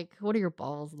it like? What are your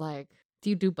balls like? Do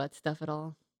you do butt stuff at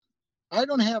all? I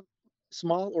don't have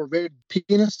small or very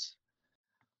penis.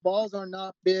 Balls are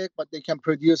not big, but they can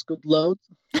produce good load.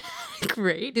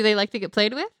 Great. Do they like to get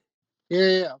played with?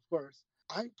 Yeah, of course.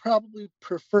 I probably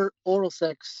prefer oral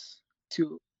sex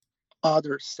to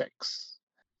other sex.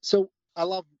 So I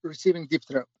love receiving deep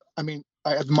throat. I mean,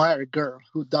 I admire a girl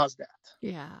who does that.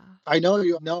 Yeah. I know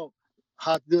you know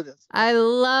how to do this. I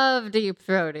love deep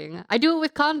throating. I do it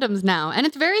with condoms now, and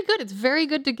it's very good. It's very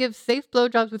good to give safe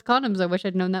blowjobs with condoms. I wish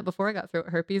I'd known that before I got throat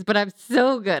herpes, but I'm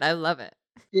so good. I love it.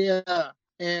 Yeah,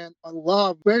 and I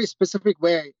love very specific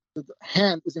way that the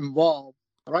hand is involved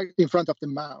right in front of the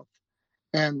mouth,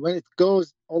 and when it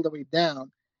goes all the way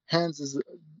down, hands is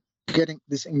getting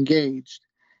disengaged,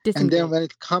 and then Disengage. when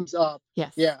it comes up,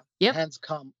 Yes. yeah, Yep. hands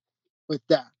come with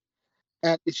that.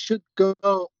 And it should go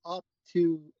up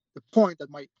to the point that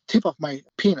my tip of my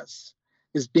penis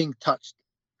is being touched.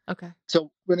 Okay. So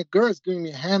when a girl is giving me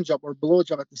a hand job or blow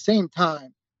job at the same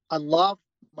time, I love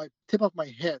my tip of my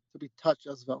head to be touched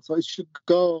as well. So it should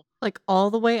go, Like all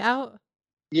the way out?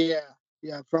 yeah,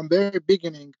 yeah, from very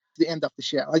beginning to the end of the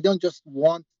shaft. I don't just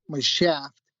want my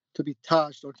shaft to be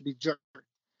touched or to be jerked.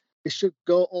 It should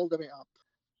go all the way up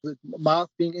with mouth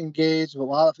being engaged with a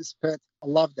lot of spit. I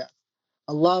love that.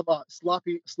 I love a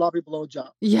sloppy blow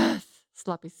job. Yes.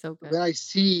 Sloppy's so good. When I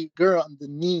see girl on the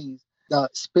knees, the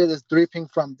spit is dripping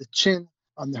from the chin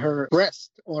on her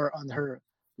breast or on her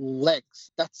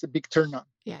legs. That's a big turn on.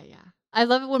 Yeah, yeah. I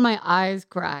love it when my eyes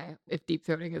cry if deep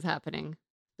throating is happening.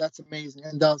 That's amazing.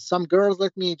 And some girls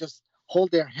let me just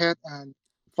hold their head and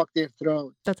fuck their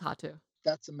throat. That's hot too.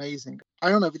 that's amazing. I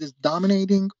don't know if it is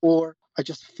dominating or I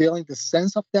just feeling the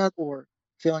sense of that or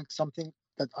feeling something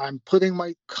that I'm putting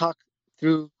my cock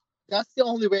through. That's the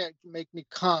only way it can make me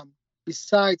come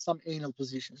besides some anal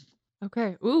position.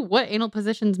 Okay. Ooh, what anal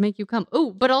positions make you come?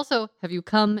 Ooh, but also, have you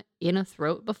come in a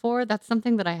throat before? That's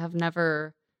something that I have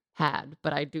never had,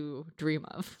 but I do dream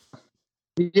of.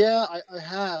 Yeah, I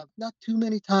have. Not too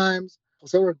many times.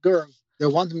 Because there were girls that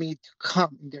wanted me to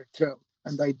come in their throat,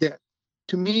 and I did.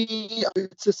 To me,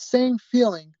 it's the same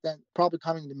feeling that probably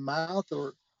coming in the mouth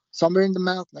or somewhere in the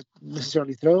mouth, not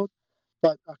necessarily throat,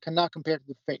 but I cannot compare to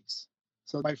the face.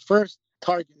 So my first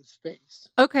target is face.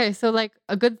 Okay, so like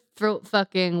a good throat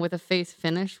fucking with a face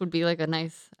finish would be like a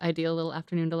nice, ideal little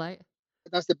afternoon delight.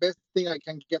 That's the best thing I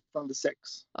can get from the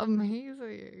sex.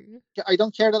 Amazing. I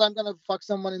don't care that I'm gonna fuck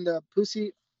someone in the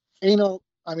pussy. Anal,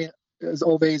 I mean, is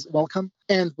always welcome.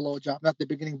 And blowjob, not the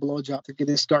beginning blowjob to get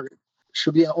it started.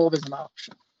 Should be always an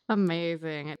option.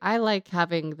 Amazing. I like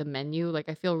having the menu. Like,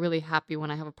 I feel really happy when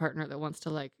I have a partner that wants to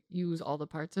like use all the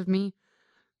parts of me.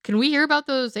 Can we hear about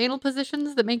those anal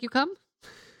positions that make you come?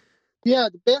 Yeah,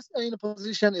 the best anal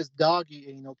position is doggy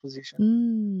anal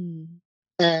position.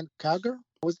 Mm. And cowgirl,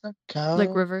 what was that? Like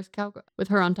Cow? reverse cowgirl with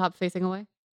her on top facing away?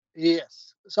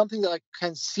 Yes, something that I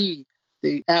can see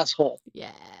the asshole.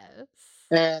 Yes.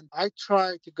 And I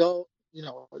try to go,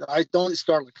 I don't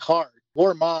start like hard,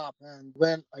 warm up. And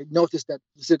when I notice that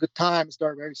this is a good time,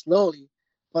 start very slowly.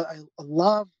 But I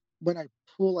love when I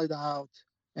pull it out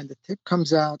and the tip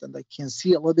comes out and I can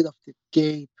see a little bit of the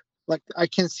gape. Like I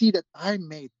can see that I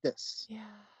made this. Yeah.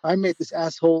 I made this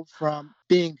asshole from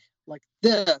being like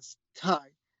this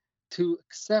tight to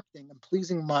accepting and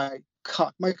pleasing my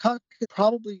cock. My cock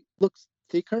probably looks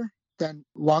thicker than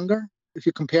longer if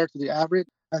you compare to the average,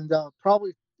 and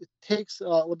probably it takes a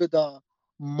little bit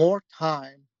more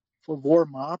time for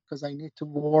warm up because I need to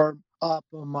warm up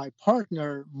my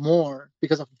partner more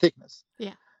because of the thickness.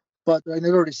 Yeah. But I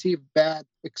never received bad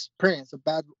experience,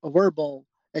 a verbal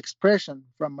expression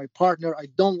from my partner. I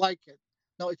don't like it.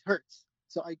 No, it hurts.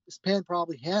 So I spend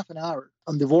probably half an hour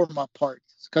on the warm up part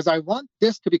because I want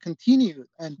this to be continued.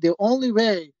 And the only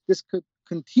way this could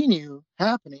continue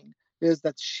happening is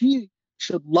that she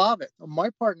should love it. Or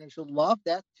my partner should love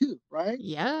that too, right?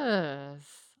 Yes.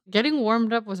 Getting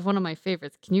warmed up was one of my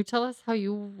favorites. Can you tell us how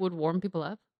you would warm people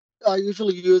up? I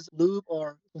usually use lube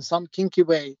or in some kinky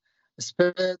way,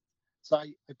 spirit. So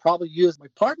I probably use my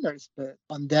partner's spit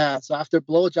on that. So after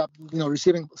blowjob,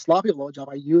 receiving sloppy blowjob,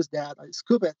 I use that. I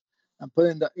scoop it and put it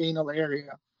in the anal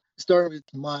area. Start with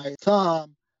my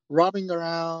thumb, rubbing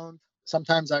around.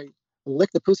 Sometimes I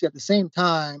lick the pussy at the same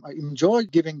time. I enjoy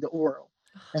giving the oral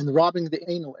and rubbing the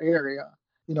anal area.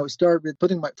 Start with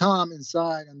putting my thumb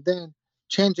inside and then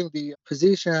changing the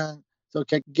position so I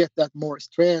can get that more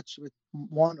stretch with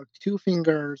one or two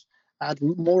fingers, add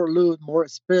more lube, more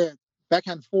spit, back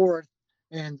and forth,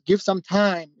 and give some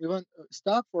time, even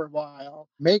stop for a while,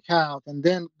 make out, and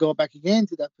then go back again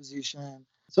to that position.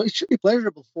 So it should be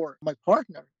pleasurable for my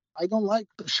partner. I don't like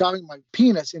shoving my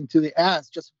penis into the ass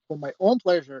just for my own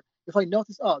pleasure. If I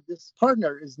notice, oh, this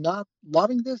partner is not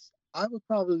loving this, I would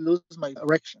probably lose my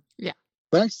erection. Yeah.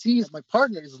 When I see my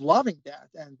partner is loving that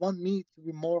and want me to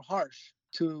be more harsh,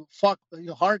 to fuck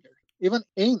harder, even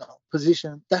anal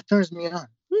position, that turns me on.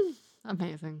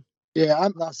 Amazing. Yeah,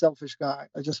 I'm not a selfish guy.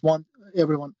 I just want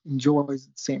everyone enjoys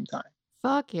at the same time.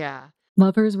 Fuck yeah.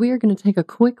 Lovers, we are going to take a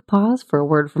quick pause for a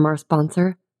word from our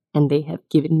sponsor, and they have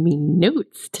given me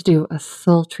notes to do a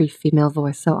sultry female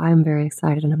voice, so I'm very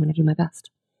excited and I'm going to do my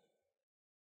best.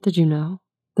 Did you know?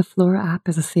 The Flora app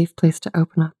is a safe place to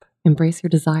open up, embrace your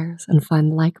desires, and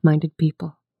find like-minded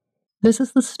people. This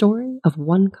is the story of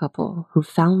one couple who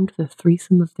found the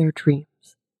threesome of their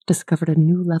dreams, discovered a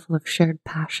new level of shared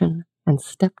passion, and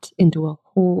stepped into a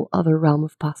whole other realm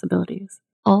of possibilities,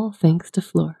 all thanks to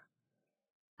Fleur.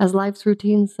 As life's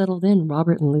routines settled in,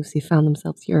 Robert and Lucy found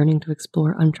themselves yearning to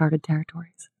explore uncharted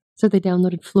territories. So they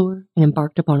downloaded Fleur and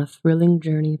embarked upon a thrilling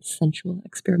journey of sensual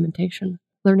experimentation,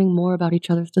 learning more about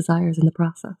each other's desires in the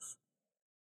process.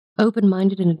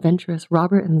 Open-minded and adventurous,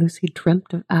 Robert and Lucy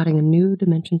dreamt of adding a new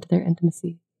dimension to their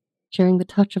intimacy, sharing the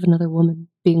touch of another woman,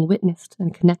 being witnessed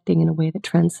and connecting in a way that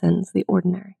transcends the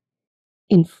ordinary.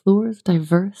 In Fleur's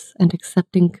diverse and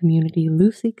accepting community,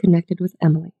 Lucy connected with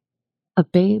Emily, a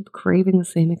babe craving the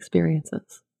same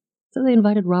experiences. So they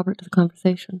invited Robert to the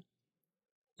conversation.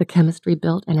 The chemistry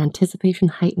built and anticipation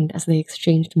heightened as they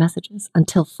exchanged messages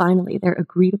until finally their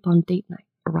agreed-upon date night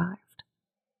arrived.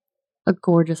 A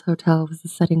gorgeous hotel was the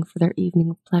setting for their evening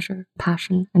of pleasure,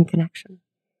 passion, and connection,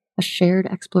 a shared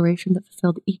exploration that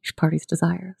fulfilled each party's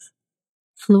desires.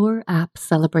 Fleur app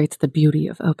celebrates the beauty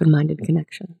of open-minded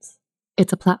connections.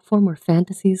 It's a platform where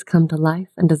fantasies come to life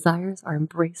and desires are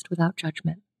embraced without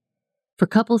judgment. For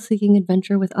couples seeking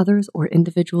adventure with others or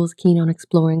individuals keen on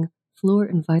exploring, Fleur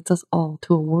invites us all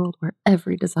to a world where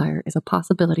every desire is a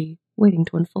possibility waiting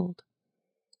to unfold.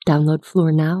 Download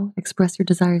Fleur now, express your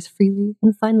desires freely,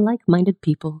 and find like-minded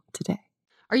people today.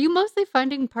 Are you mostly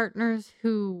finding partners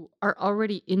who are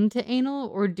already into anal,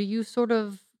 or do you sort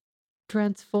of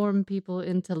transform people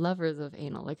into lovers of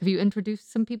anal? Like, have you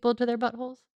introduced some people to their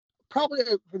buttholes? Probably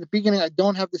for the beginning, I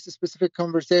don't have this specific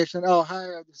conversation. Oh, hi,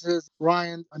 this is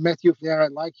Ryan. I met you there. I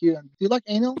like you. And do you like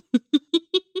anal?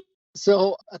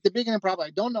 So at the beginning, probably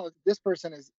I don't know if this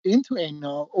person is into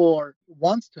anal or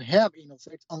wants to have anal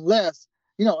sex unless,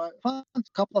 I found a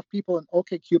couple of people in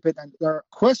OkCupid and there are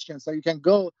questions that you can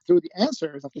go through the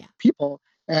answers of the people.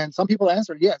 And some people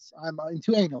answer, yes, I'm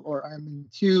into anal or I'm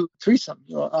into threesome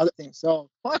or other things. So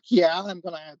fuck yeah, I'm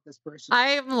going to add this person.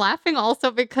 I'm laughing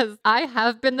also because I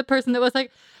have been the person that was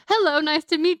like, hello, nice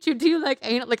to meet you. Do you like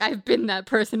anal? Like, I've been that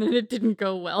person and it didn't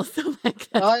go well. So like,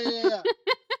 Oh, yeah.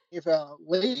 If a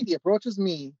lady approaches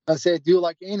me and say, do you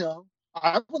like anal?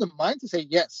 I wouldn't mind to say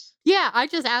yes. Yeah, I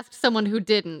just asked someone who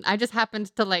didn't. I just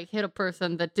happened to like hit a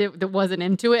person that wasn't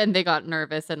into it and they got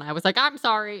nervous and I was like, I'm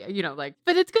sorry,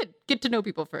 but it's good. Get to know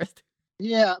people first.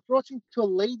 Yeah, approaching to a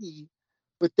lady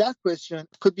with that question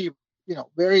could be,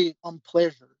 very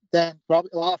unpleasant. Then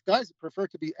probably a lot of guys prefer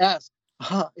to be asked,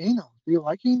 anal, do you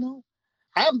like anal?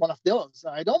 I'm one of those.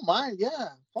 I don't mind. Yeah,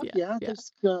 fuck yeah.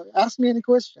 Just ask me any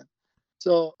question.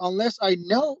 So unless I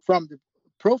know from the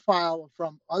profile or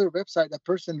from other website that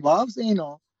person loves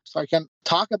anal, so I can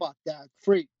talk about that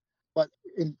free. But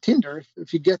in Tinder,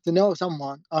 if you get to know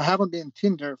someone, I haven't been in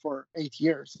Tinder for 8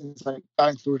 years since I got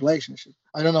into a relationship.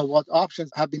 I don't know what options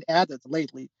have been added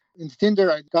lately. In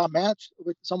Tinder, I got matched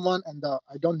with someone and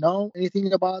I don't know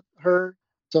anything about her.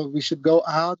 So we should go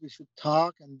out, we should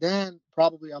talk, and then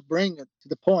probably I'll bring it to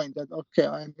the point that, okay,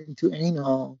 I'm into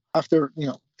anal after,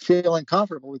 feeling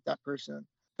comfortable with that person.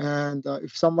 And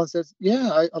if someone says,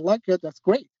 yeah, I like it, that's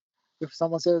great. If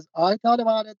someone says, I thought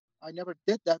about it, I never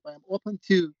did that, but I'm open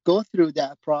to go through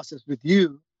that process with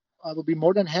you, I will be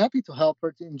more than happy to help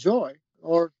her to enjoy.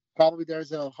 Or probably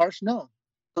there's a harsh no.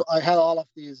 So I had all of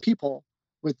these people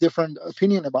with different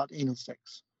opinion about anal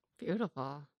sex.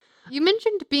 Beautiful. You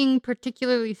mentioned being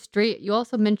particularly straight. You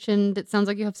also mentioned it sounds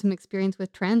like you have some experience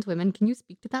with trans women. Can you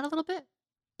speak to that a little bit?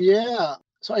 Yeah.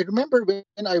 So I remember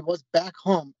when I was back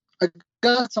home, I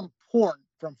got some porn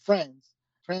from friends,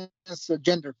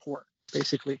 transgender porn,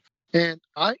 basically. And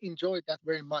I enjoyed that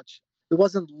very much. It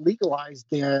wasn't legalized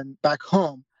then back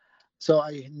home. So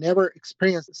I never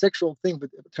experienced a sexual thing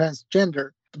with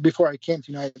transgender before I came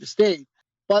to the United States.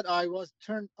 But I was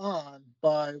turned on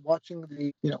by watching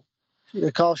the,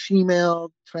 they call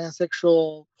female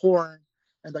transsexual porn,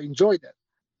 and I enjoyed it.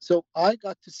 So I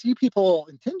got to see people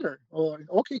in Tinder or in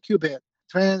OkCupid,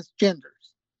 transgenders.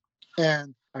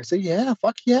 And I say, yeah,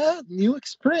 fuck yeah, new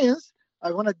experience.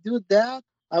 I want to do that.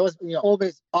 I was,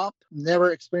 always up,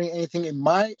 never experiencing anything in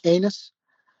my anus.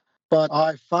 But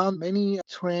I found many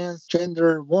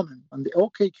transgender women on the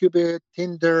OkCupid,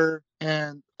 Tinder,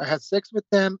 and I had sex with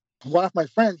them. One of my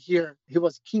friends here, he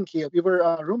was kinky. We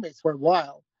were roommates for a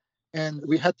while, and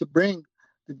we had to bring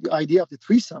the idea of the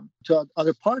threesome to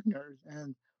other partners,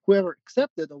 and whoever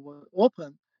accepted or were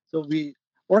open. So we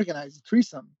organized a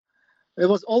threesome. It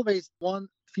was always one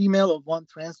female or one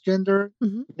transgender.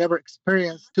 Mhm. Never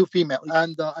experienced two female,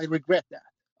 and I regret that.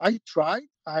 I tried.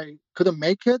 I couldn't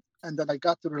make it, and then I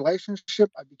got the relationship.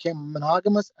 I became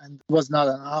monogamous, and it was not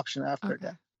an option after Okay.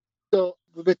 that. So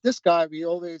with this guy, we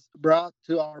always brought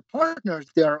to our partners.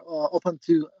 They are open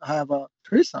to have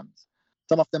threesomes.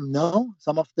 Some of them no.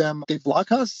 Some of them they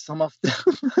block us. Some of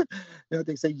them,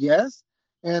 they say yes.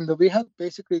 And we had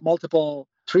basically multiple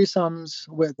threesomes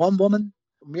with one woman.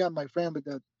 Me and my friend with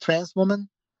the trans woman.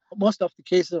 Most of the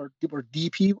cases were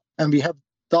DP, and we have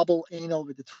double anal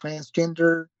with the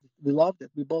transgender. We loved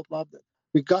it. We both loved it.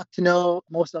 We got to know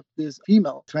most of these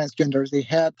female transgenders. They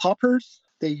had poppers.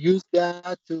 They used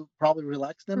that to probably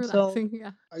relax themselves. Relaxing,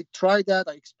 yeah. I tried that.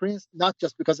 I experienced not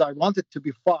just because I wanted to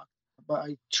be fucked, but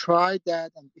I tried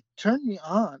that and it turned me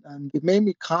on and it made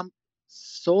me come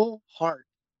so hard.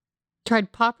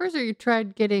 Tried poppers or you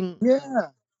tried getting... Yeah.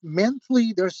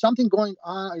 Mentally, there's something going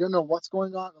on. I don't know what's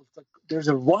going on. It's like there's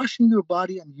a rush in your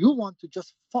body and you want to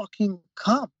just fucking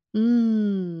come.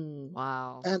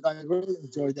 Wow. And I really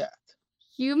enjoy that.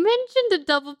 You mentioned a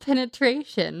double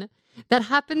penetration. That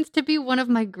happens to be one of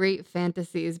my great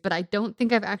fantasies, but I don't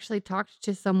think I've actually talked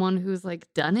to someone who's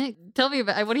like done it. Tell me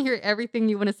about I want to hear everything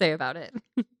you want to say about it.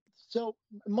 So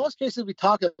in most cases, we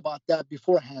talk about that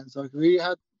beforehand. So we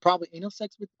had probably anal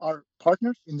sex with our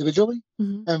partners individually,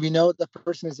 Mhm. and we know the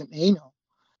person is an anal.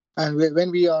 And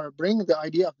when we are bringing the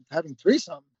idea of having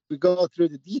threesome, we go through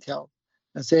the detail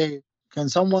and say, can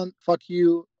someone fuck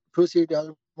you pussy, the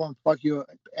other one fuck you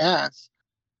ass?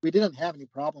 We didn't have any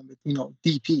problem with,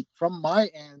 DP. From my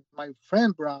end, my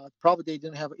friend brought, probably they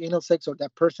didn't have anal sex or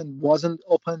that person wasn't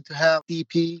open to have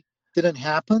DP. Didn't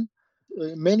happen.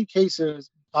 In many cases,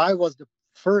 I was the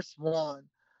first one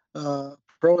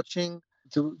approaching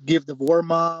to give the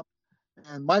warm up,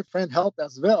 and my friend helped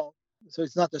as well. So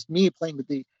it's not just me playing with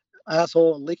the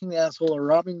asshole, licking the asshole, or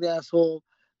rubbing the asshole.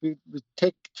 We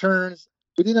take turns.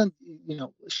 We didn't,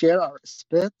 share our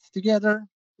spit together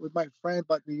with my friend,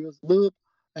 but we used lube.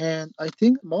 And I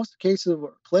think most cases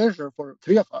were pleasure for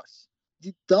three of us.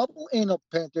 The double anal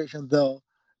penetration, though,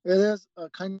 it is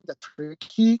kind of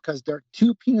tricky because there are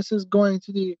two penises going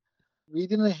to the. We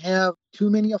didn't have too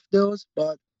many of those,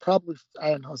 but probably, I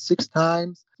don't know, 6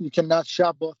 times. You cannot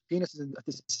shove both penises at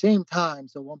the same time.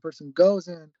 So one person goes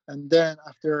in, and then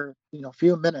after, a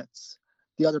few minutes,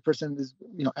 the other person is,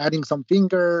 adding some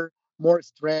finger, more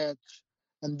stretch,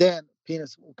 and then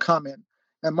penis will come in.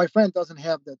 And my friend doesn't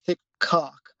have the thick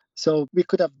cock. So we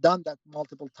could have done that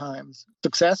multiple times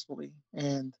successfully.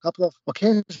 And a couple of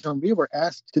occasions we were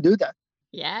asked to do that.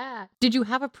 Yeah. Did you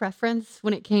have a preference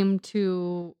when it came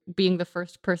to being the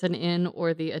first person in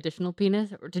or the additional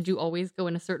penis? Or did you always go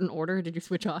in a certain order? Did you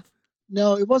switch off?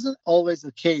 No, it wasn't always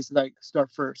the case that I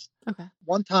start first. Okay.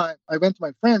 One time I went to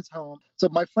my friend's home. So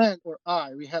my friend or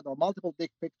we had multiple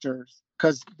dick pictures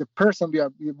because the person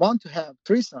we want to have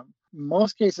threesome, in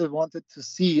most cases wanted to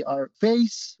see our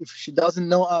face. If she doesn't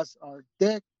know us, our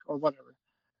dick or whatever.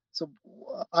 So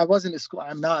I was in the school.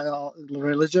 I'm not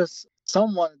religious.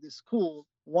 Someone at the school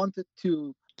wanted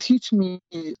to teach me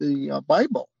the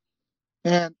Bible.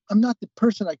 And I'm not the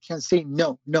person I can say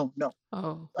no, no, no.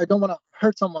 Oh. I don't want to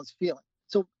hurt someone's feeling.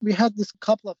 So we had this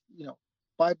couple of,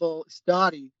 Bible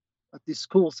study at this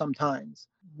school sometimes,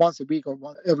 once a week or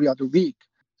every other week.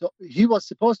 So he was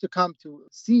supposed to come to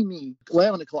see me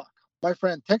 11 o'clock. My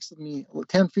friend texted me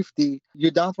 10:50, you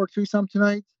down for threesome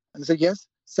tonight? And I said, yes,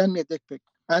 send me a dick pic.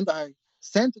 And I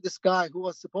sent to this guy who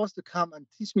was supposed to come and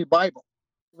teach me Bible.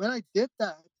 When I did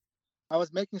that, I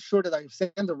was making sure that I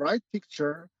sent the right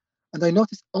picture, and I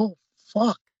noticed, oh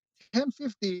fuck,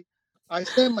 10:50, I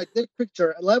sent my dick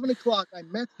picture. 11 o'clock, I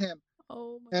met him,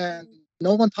 Oh my and God.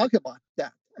 no one talked about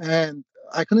that. And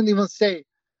I couldn't even say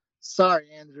sorry,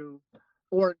 Andrew,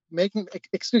 or making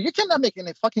excuse. You cannot make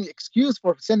any fucking excuse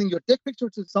for sending your dick picture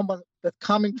to someone that's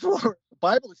coming for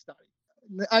Bible study.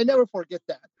 I never forget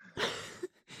that.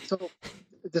 So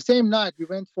the same night we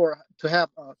went to have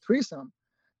a threesome,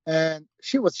 and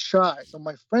she was shy. So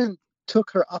my friend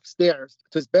took her upstairs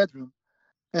to his bedroom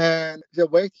and he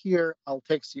said, wait here, I'll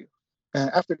text you. And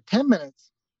after 10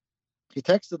 minutes, he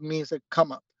texted me and said,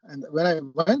 come up. And when I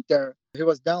went there, he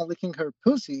was down licking her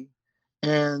pussy.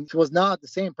 And she was not the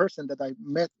same person that I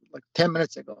met like 10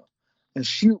 minutes ago. And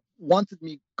she wanted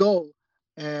me go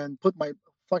and put my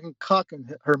fucking cock in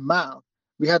her mouth.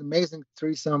 We had amazing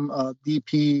threesome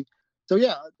DP. So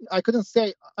yeah, I couldn't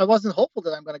say, I wasn't hopeful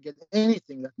that I'm going to get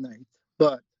anything that night.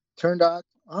 But turned out,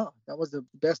 that was the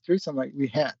best threesome we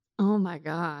had. Oh my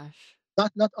gosh.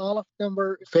 Not all of them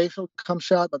were facial cum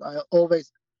shot, but I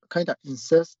always kind of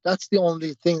insist. That's the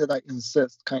only thing that I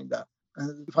insist, kind of.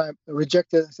 And if I'm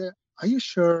rejected, I say, "Are you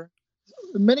sure?"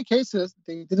 In many cases,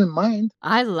 they didn't mind.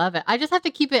 I love it. I just have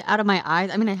to keep it out of my eyes.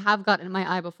 I mean, I have gotten in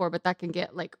my eye before, but that can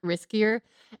get like riskier.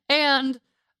 And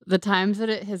the times that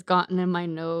it has gotten in my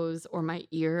nose or my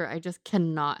ear, I just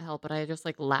cannot help it. I just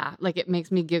like laugh. Like it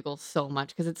makes me giggle so much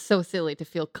because it's so silly to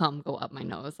feel cum go up my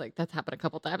nose. Like that's happened a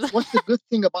couple times. What's the good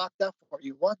thing about that for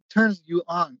you? What turns you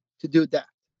on to do that?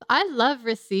 I love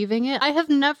receiving it. I have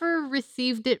never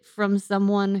received it from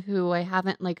someone who I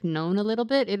haven't like known a little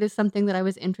bit. It is something that I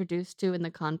was introduced to in the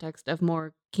context of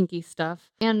more kinky stuff.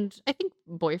 And I think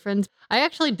boyfriends, I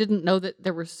actually didn't know that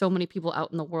there were so many people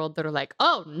out in the world that are like,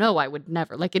 oh no, I would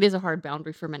never. Like it is a hard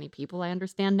boundary for many people, I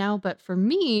understand now. But for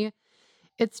me,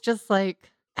 it's just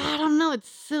like, I don't know, it's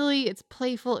silly, it's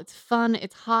playful, it's fun,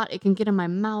 it's hot, it can get in my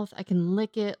mouth, I can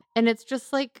lick it. And it's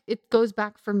just like, it goes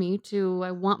back for me to,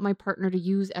 I want my partner to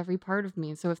use every part of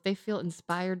me. So if they feel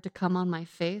inspired to come on my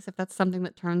face, if that's something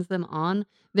that turns them on,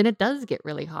 then it does get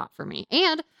really hot for me.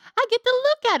 And I get to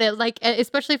look at it, like,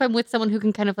 especially if I'm with someone who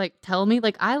can kind of like tell me,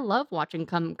 like, I love watching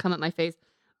come at my face,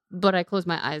 but I close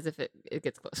my eyes if it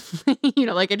gets close.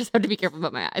 Like I just have to be careful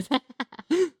about my eyes.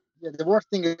 Yeah, the worst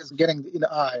thing is getting in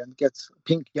the eye and gets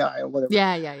pinky eye or whatever.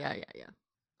 Yeah.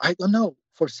 I don't know.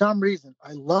 For some reason,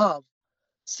 I love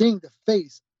seeing the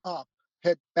face up,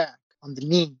 head back on the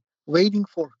knee, waiting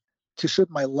for to shoot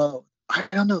my load. I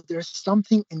don't know. There's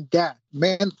something in that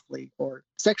mentally or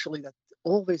sexually that's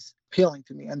always appealing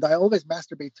to me, and I always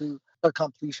masturbate to a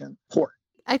completion porn.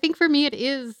 I think for me, it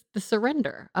is the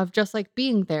surrender of just like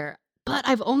being there. But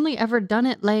I've only ever done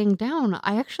it laying down.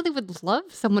 I actually would love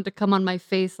someone to come on my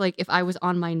face, like if I was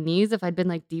on my knees, if I'd been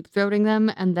like deep throating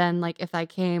them, and then like if I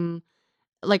came,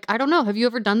 like I don't know. Have you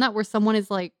ever done that where someone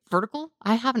is like vertical?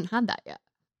 I haven't had that yet.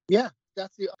 Yeah,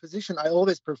 that's the position I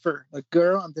always prefer. Like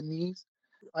girl on the knees.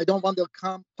 I don't want to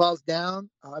come falls down.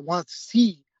 I want to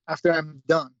see after I'm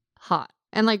done. Hot.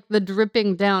 And like the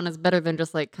dripping down is better than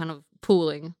just like kind of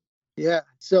pooling. Yeah.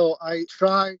 So I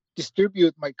try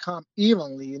distribute my cum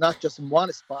evenly, not just in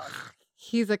one spot.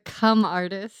 He's a cum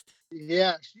artist.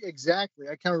 Yeah, exactly.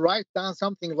 I can write down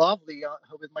something lovely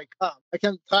with my cum. I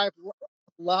can type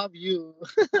love you.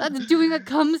 That's doing a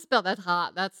cum spell. That's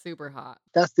hot. That's super hot.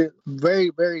 That's the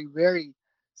very, very, very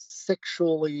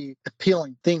sexually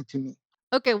appealing thing to me.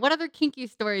 Okay, what other kinky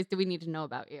stories do we need to know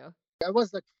about you? I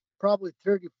was like probably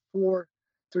 34,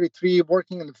 33,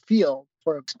 working in the field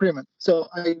for an experiment. So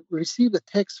I received a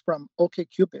text from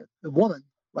OkCupid, a woman,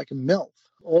 like a MILF,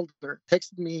 older,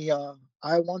 texted me,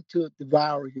 I want to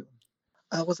devour you.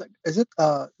 I was like, is it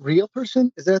a real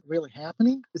person? Is it really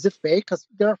happening? Is it fake? Because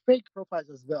there are fake profiles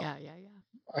as well. Yeah.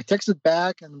 I texted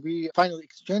back and we finally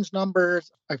exchanged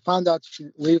numbers. I found out she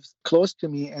lives close to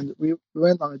me and we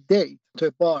went on a date to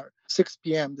a bar, 6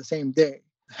 p.m. the same day,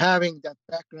 having that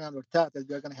background or thought that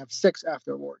we're going to have sex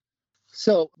afterward.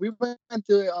 So we went on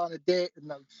a date,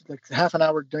 like half an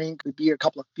hour drink, a beer, a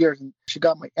couple of beers, and she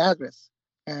got my address.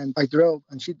 And I drove,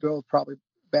 and she drove probably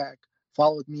back,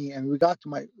 followed me, and we got to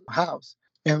my house,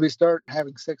 and we started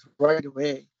having sex right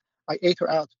away. I ate her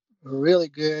out really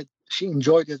good. She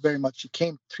enjoyed it very much. She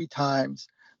came 3 times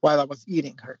while I was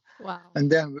eating her. Wow. And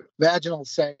then vaginal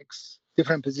sex,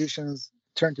 different positions,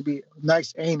 turned to be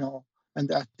nice anal.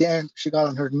 And at the end, she got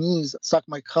on her knees, sucked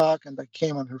my cock, and I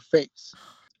came on her face.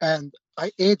 And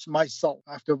I aged myself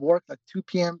after work at 2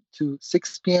 p.m. to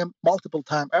 6 p.m. multiple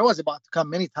times. I was about to come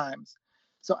many times.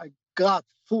 So I got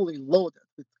fully loaded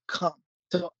with cum.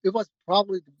 So it was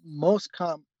probably the most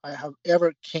cum I have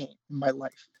ever came in my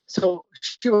life. So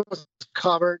she was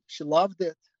covered. She loved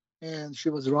it. And she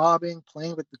was robbing,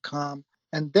 playing with the cum.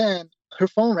 And then her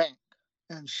phone rang.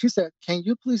 And she said, can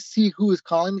you please see who is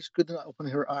calling me? She couldn't open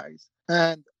her eyes.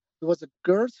 And it was a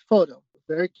girl's photo,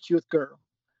 a very cute girl.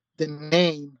 The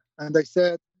name. And I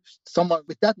said, someone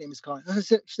with that name is calling. She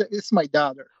said, it's my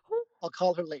daughter. I'll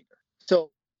call her later.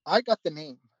 So I got the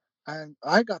name and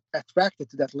I got attracted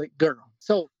to that girl.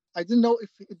 So I didn't know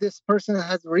if this person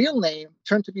has a real name.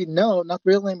 Turned to be no, not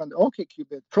real name on the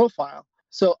OkCupid profile.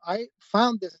 So I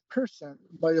found this person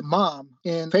by the mom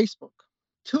in Facebook.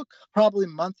 Took probably a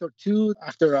month or two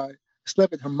after I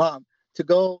slept with her mom to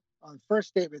go on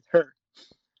first date with her.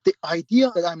 The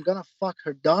idea that I'm gonna fuck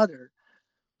her daughter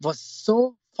was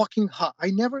so fucking hot. I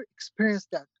never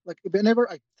experienced that. Like whenever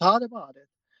I thought about it,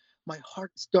 my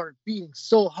heart started beating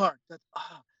so hard that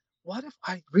what if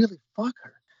I really fuck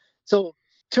her? So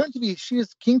turned to be she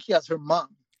is kinky as her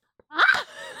mom.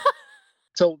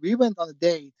 So we went on a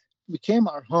date. We came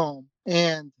our home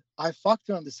and I fucked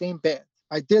her on the same bed.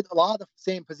 I did a lot of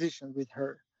same positions with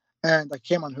her and I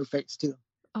came on her face too.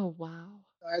 Oh, wow.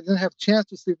 I didn't have a chance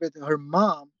to sleep with her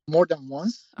mom more than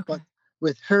once, but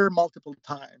with her multiple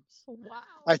times. Wow.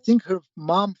 I think her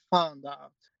mom found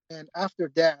out. And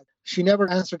after that, she never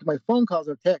answered my phone calls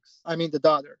or texts. I mean, the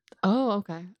daughter. Oh,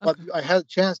 okay. But I had a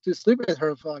chance to sleep with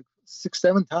her for like 6,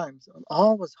 7 times. And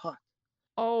all was hot.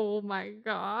 Oh my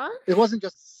God. It wasn't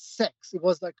just sex. It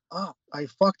was like, I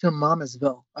fucked her mom as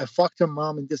well. I fucked her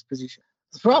mom in this position.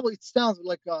 Probably it sounds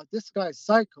like this guy is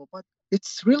psycho, but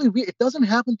it's really weird. It doesn't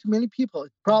happen to many people.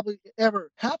 It probably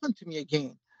ever happened to me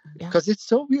again because it's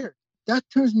so weird. That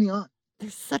turns me on.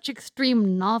 There's such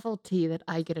extreme novelty that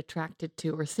I get attracted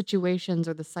to, or situations,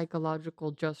 or the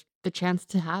psychological, just the chance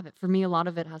to have it. For me, a lot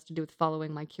of it has to do with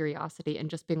following my curiosity and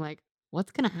just being like,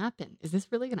 what's going to happen? Is this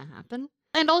really going to happen?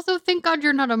 And also, thank God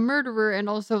you're not a murderer. And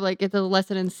also, like, it's a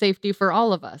lesson in safety for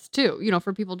all of us, too. You know,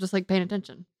 for people just like paying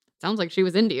attention. Sounds like she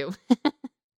was into you.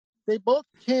 They both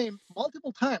came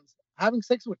multiple times having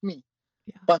sex with me.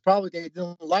 Yeah. But probably they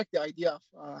didn't like the idea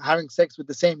of having sex with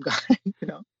the same guy, you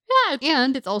know? Yeah,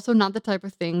 and it's also not the type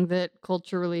of thing that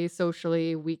culturally,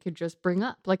 socially, we could just bring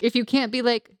up. Like, if you can't be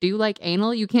like, do you like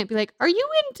anal? You can't be like, are you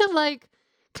into like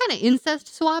kind of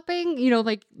incest swapping? You know,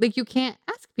 like you can't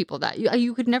ask people that.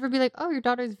 You could never be like, oh, your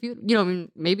daughter's beautiful. You know, I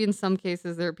mean, maybe in some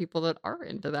cases there are people that are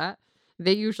into that.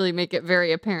 They usually make it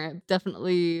very apparent.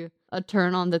 Definitely a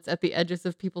turn on that's at the edges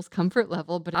of people's comfort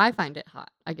level, but I find it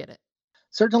hot. I get it.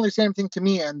 certainly same thing to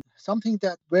me, and something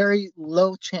that very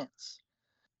low chance.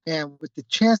 And with the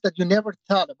chance that you never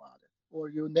thought about it or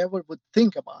you never would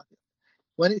think about it,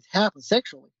 when it happens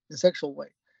sexually, in a sexual way,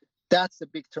 that's the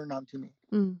big turn on to me.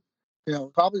 Mm.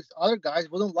 Probably other guys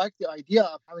wouldn't like the idea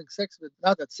of having sex with,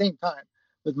 not at the same time,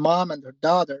 with mom and her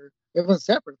daughter, even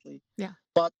separately. Yeah.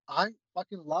 But I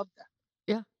fucking love that.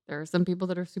 Yeah. There are some people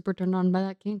that are super turned on by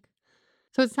that kink.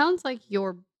 So it sounds like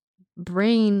your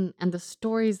brain and the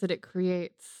stories that it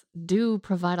creates do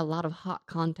provide a lot of hot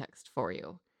context for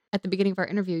you. At the beginning of our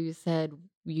interview, you said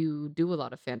you do a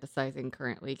lot of fantasizing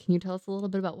currently. Can you tell us a little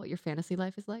bit about what your fantasy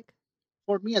life is like?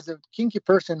 For me, as a kinky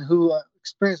person who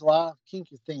experienced a lot of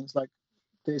kinky things, like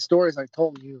the stories I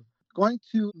told you, going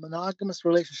to monogamous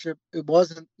relationship, it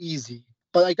wasn't easy.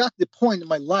 But I got to the point in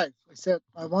my life. I said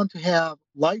I want to have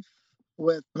life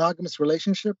with monogamous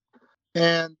relationship,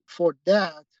 and for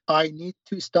that, I need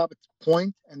to stop at the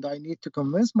point, and I need to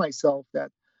convince myself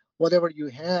that whatever you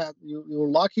had, you're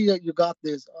lucky that you got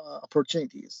these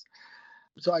opportunities.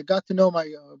 So I got to know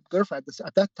my girlfriend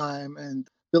at that time, and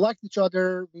we liked each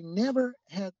other. We never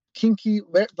had kinky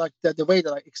like the way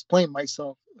that I explained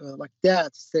myself, like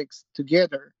that sex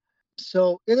together.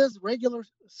 So it is regular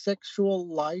sexual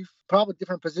life, probably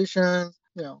different positions,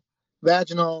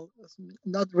 vaginal,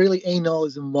 not really anal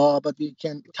is involved, but we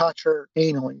can touch her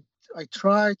anally. I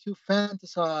try to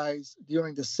fantasize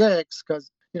during the sex because,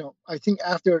 I think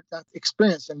after that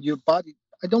experience and your body,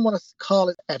 I don't want to call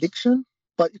it addiction,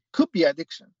 but it could be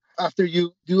addiction. After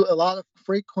you do a lot of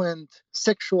frequent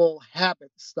sexual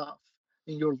habit stuff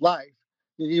in your life,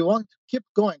 you want to keep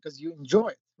going because you enjoy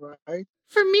it, right?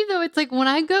 For me, though, it's like when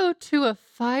I go to a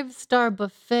 5-star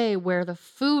buffet where the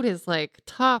food is like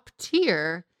top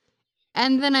tier,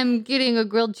 and then I'm getting a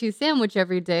grilled cheese sandwich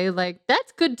every day, like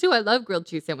that's good too. I love grilled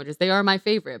cheese sandwiches. They are my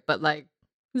favorite, but like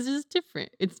this is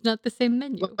different. It's not the same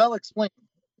menu. Well explained.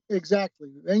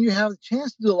 Exactly. When you have a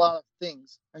chance to do a lot of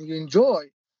things and you enjoy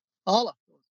all of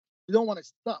those, you don't want to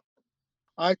stop.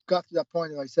 I got to that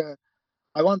point where I said,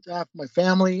 I want to have my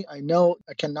family. I know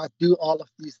I cannot do all of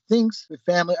these things with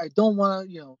family. I don't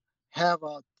want to, have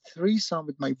a threesome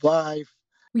with my wife.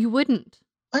 You wouldn't.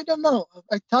 I don't know.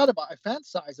 I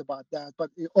fantasize about that,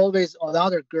 but always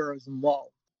another girl is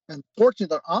involved. And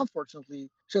fortunately or unfortunately,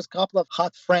 just a couple of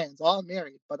hot friends, all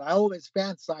married, but I always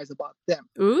fantasize about them.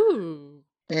 Ooh.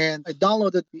 And I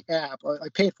downloaded the app. I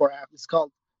paid for app. It's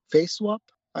called Face Swap.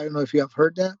 I don't know if you have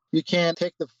heard that. You can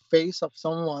take the face of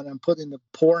someone and put in the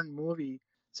porn movie.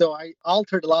 So I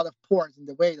altered a lot of porns in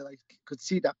the way that I could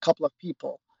see that couple of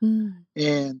people.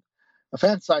 And I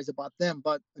fantasize about them,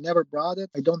 but I never brought it.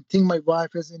 I don't think my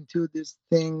wife is into this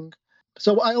thing.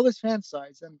 So I always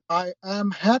fantasize, and I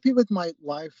am happy with my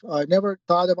life. I never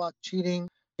thought about cheating.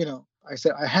 I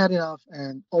said I had enough,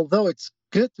 and although it's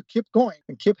good to keep going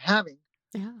and keep having,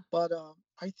 Yeah. but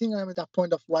I think I'm at that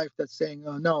point of life that's saying,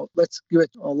 no, let's give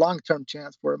it a long-term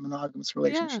chance for a monogamous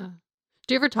relationship. Yeah.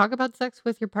 Do you ever talk about sex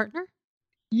with your partner?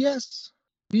 Yes,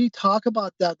 we talk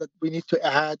about that we need to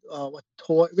add what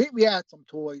toy. We add some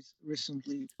toys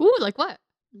recently. Ooh, like what?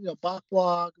 Butt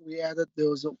plug. We added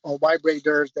those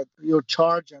vibrators that you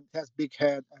charge and it has big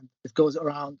head and it goes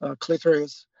around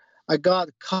clitoris. I got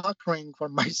a cock ring for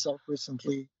myself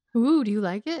recently. Ooh, do you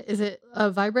like it? Is it a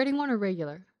vibrating one or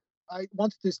regular? I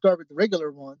wanted to start with the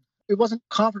regular one. It wasn't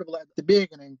comfortable at the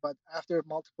beginning, but after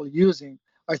multiple using,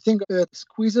 I think it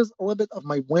squeezes a little bit of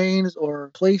my veins or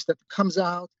place that comes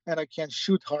out and I can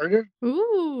shoot harder.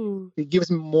 Ooh. It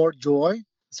gives me more joy.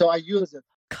 So I use it.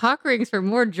 Cock rings for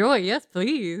more joy. Yes,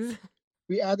 please.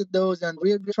 We added those and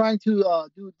we're trying to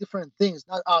do different things,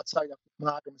 not outside of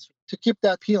monogamous, to keep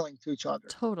that appealing to each other.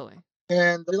 Totally.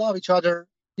 And we love each other.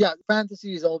 Yeah,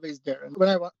 fantasy is always there. And when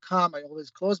I come, I always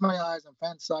close my eyes and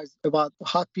fantasize about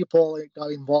hot people that got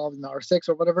involved in our sex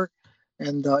or whatever.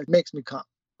 And it makes me calm.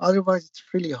 Otherwise, it's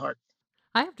really hard.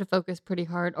 I have to focus pretty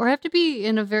hard, or I have to be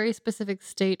in a very specific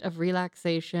state of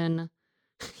relaxation.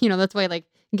 That's why like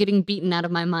getting beaten out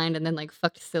of my mind and then like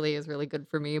fucked silly is really good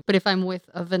for me. But if I'm with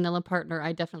a vanilla partner,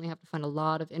 I definitely have to find a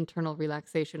lot of internal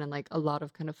relaxation and like a lot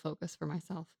of kind of focus for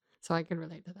myself. So I can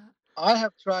relate to that. I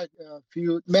have tried a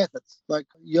few methods like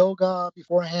yoga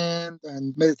beforehand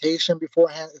and meditation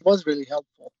beforehand. It was really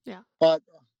helpful. Yeah. But,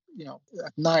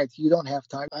 at night, you don't have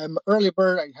time. I'm an early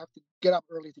bird. I have to get up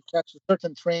early to catch a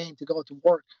certain train to go to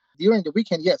work. During the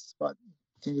weekend, yes, but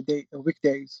in the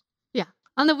weekdays. Yeah.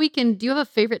 On the weekend, do you have a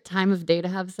favorite time of day to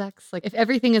have sex? Like if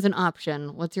everything is an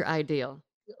option, what's your ideal?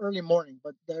 Early morning,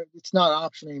 but it's not an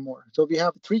option anymore. So we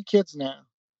have 3 kids now,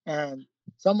 and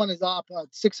someone is up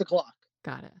at 6 o'clock.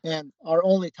 Got it. And our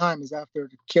only time is after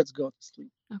the kids go to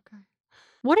sleep. Okay.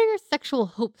 What are your sexual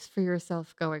hopes for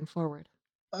yourself going forward?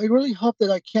 I really hope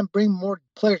that I can bring more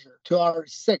pleasure to our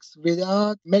sex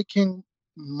without making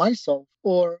myself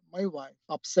or my wife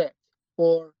upset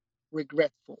or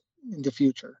regretful in the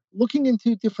future. Looking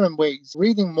into different ways,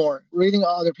 reading more, reading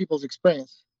other people's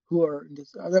experience who are in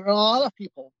this. There are a lot of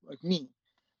people like me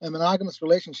in a monogamous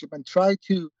relationship and try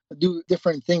to do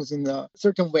different things in a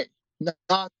certain way,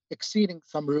 not exceeding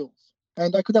some rules.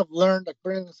 And I could have learned like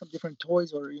bringing some different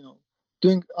toys or,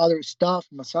 doing other stuff,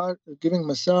 massage, giving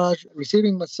massage,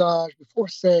 receiving massage before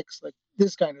sex, like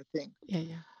this kind of thing.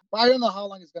 Yeah. I don't know how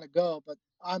long it's going to go, but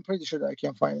I'm pretty sure that I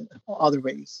can find other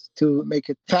ways to make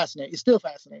it fascinating. It's still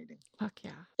fascinating. Fuck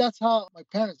yeah. That's how my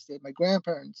parents did, my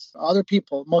grandparents, other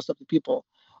people, most of the people.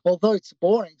 Although it's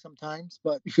boring sometimes,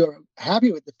 but if you're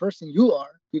happy with the person you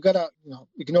are, you gotta,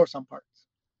 ignore some parts.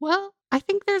 Well, I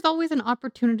think there's always an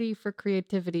opportunity for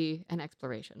creativity and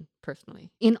exploration,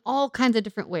 personally, in all kinds of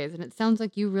different ways. And it sounds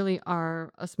like you really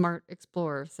are a smart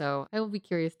explorer. So I will be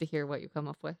curious to hear what you come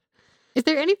up with. Is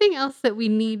there anything else that we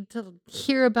need to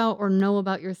hear about or know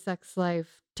about your sex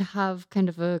life to have kind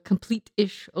of a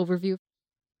complete-ish overview?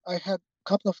 I had a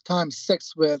couple of times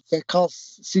sex with, they call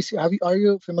CC. Are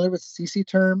you familiar with CC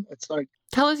term? It's like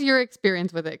Tell us your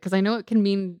experience with it, because I know it can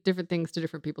mean different things to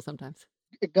different people sometimes.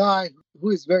 a guy who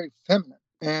is very feminine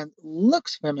and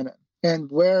looks feminine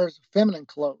and wears feminine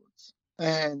clothes.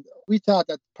 And we thought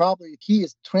that probably he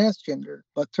is transgender,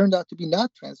 but turned out to be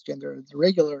not transgender. It's a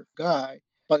regular guy,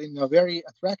 but in a very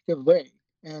attractive way.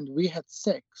 And we had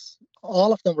sex.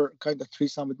 All of them were kind of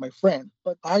threesome with my friend,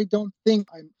 but I don't think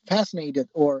I'm fascinated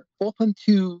or open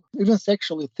to even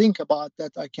sexually think about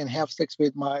that I can have sex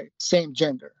with my same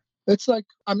gender. It's like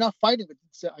I'm not fighting with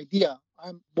this idea.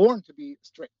 I'm born to be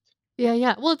straight.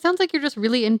 Yeah. Well, it sounds like you're just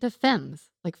really into femmes,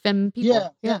 like femme people. Yeah,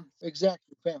 femmes,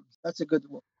 exactly, femmes. That's a good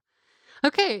one.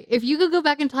 Okay, if you could go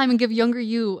back in time and give younger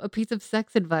you a piece of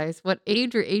sex advice, what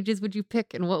age or ages would you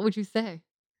pick and what would you say?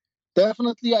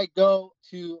 Definitely, I go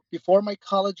to before my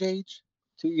college age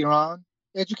to Iran,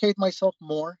 educate myself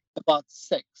more about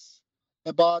sex,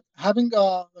 about having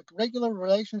a like regular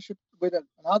relationship with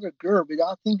another girl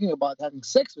without thinking about having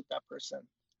sex with that person,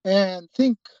 and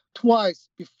think twice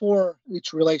before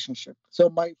each relationship. So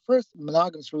my first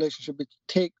monogamous relationship,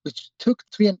 which took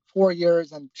 3 and 4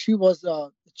 years, and she was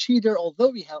a cheater.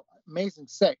 Although we had amazing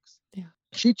sex, Yeah.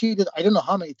 she cheated. I don't know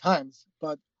how many times,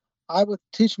 but I would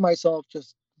teach myself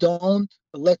just don't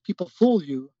let people fool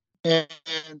you and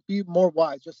be more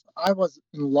wise. Just I was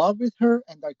in love with her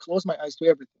and I closed my eyes to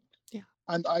everything. Yeah.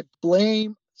 And I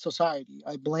blame society.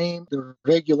 I blame the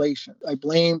regulation. I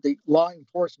blame the law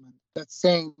enforcement that's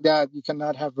saying that you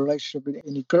cannot have a relationship with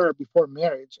any girl before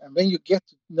marriage. And when you get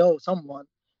to know someone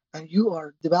and you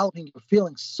are developing your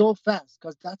feelings so fast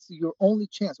because that's your only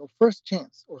chance or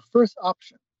first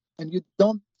option. And you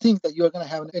don't think that you're going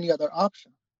to have any other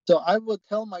option. So I would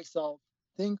tell myself,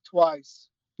 think twice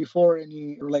before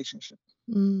any relationship.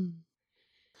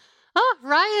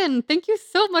 Ryan, thank you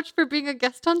so much for being a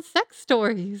guest on Sex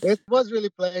Stories. It was really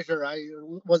a pleasure. I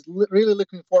was really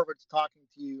looking forward to talking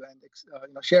to you and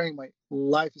sharing my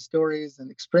life stories and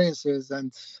experiences.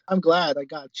 And I'm glad I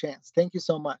got a chance. Thank you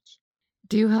so much.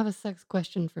 Do you have a sex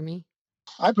question for me?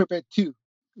 I prepared two,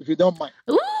 if you don't mind.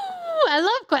 Ooh, I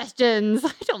love questions.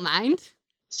 I don't mind.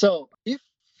 So if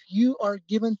you are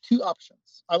given two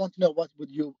options, I want to know what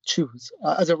would you choose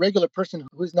as a regular person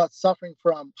who is not suffering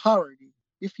from poverty.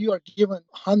 If you are given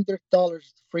 $100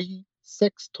 free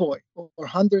sex toy or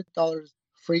 $100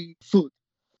 free food,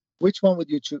 which one would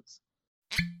you choose?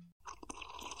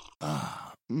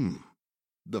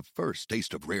 The first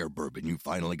taste of rare bourbon you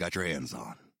finally got your hands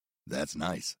on. That's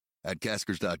nice. At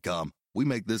Caskers.com, we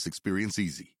make this experience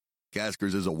easy.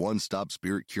 Caskers is a one-stop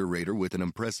spirit curator with an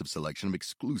impressive selection of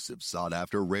exclusive,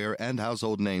 sought-after, rare, and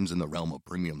household names in the realm of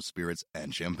premium spirits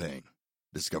and champagne.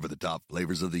 Discover the top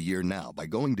flavors of the year now by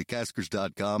going to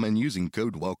Caskers.com and using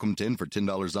code WELCOME10 for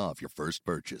 $10 off your first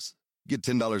purchase. Get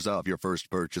 $10 off your first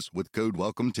purchase with code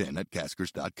WELCOME10 at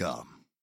Caskers.com.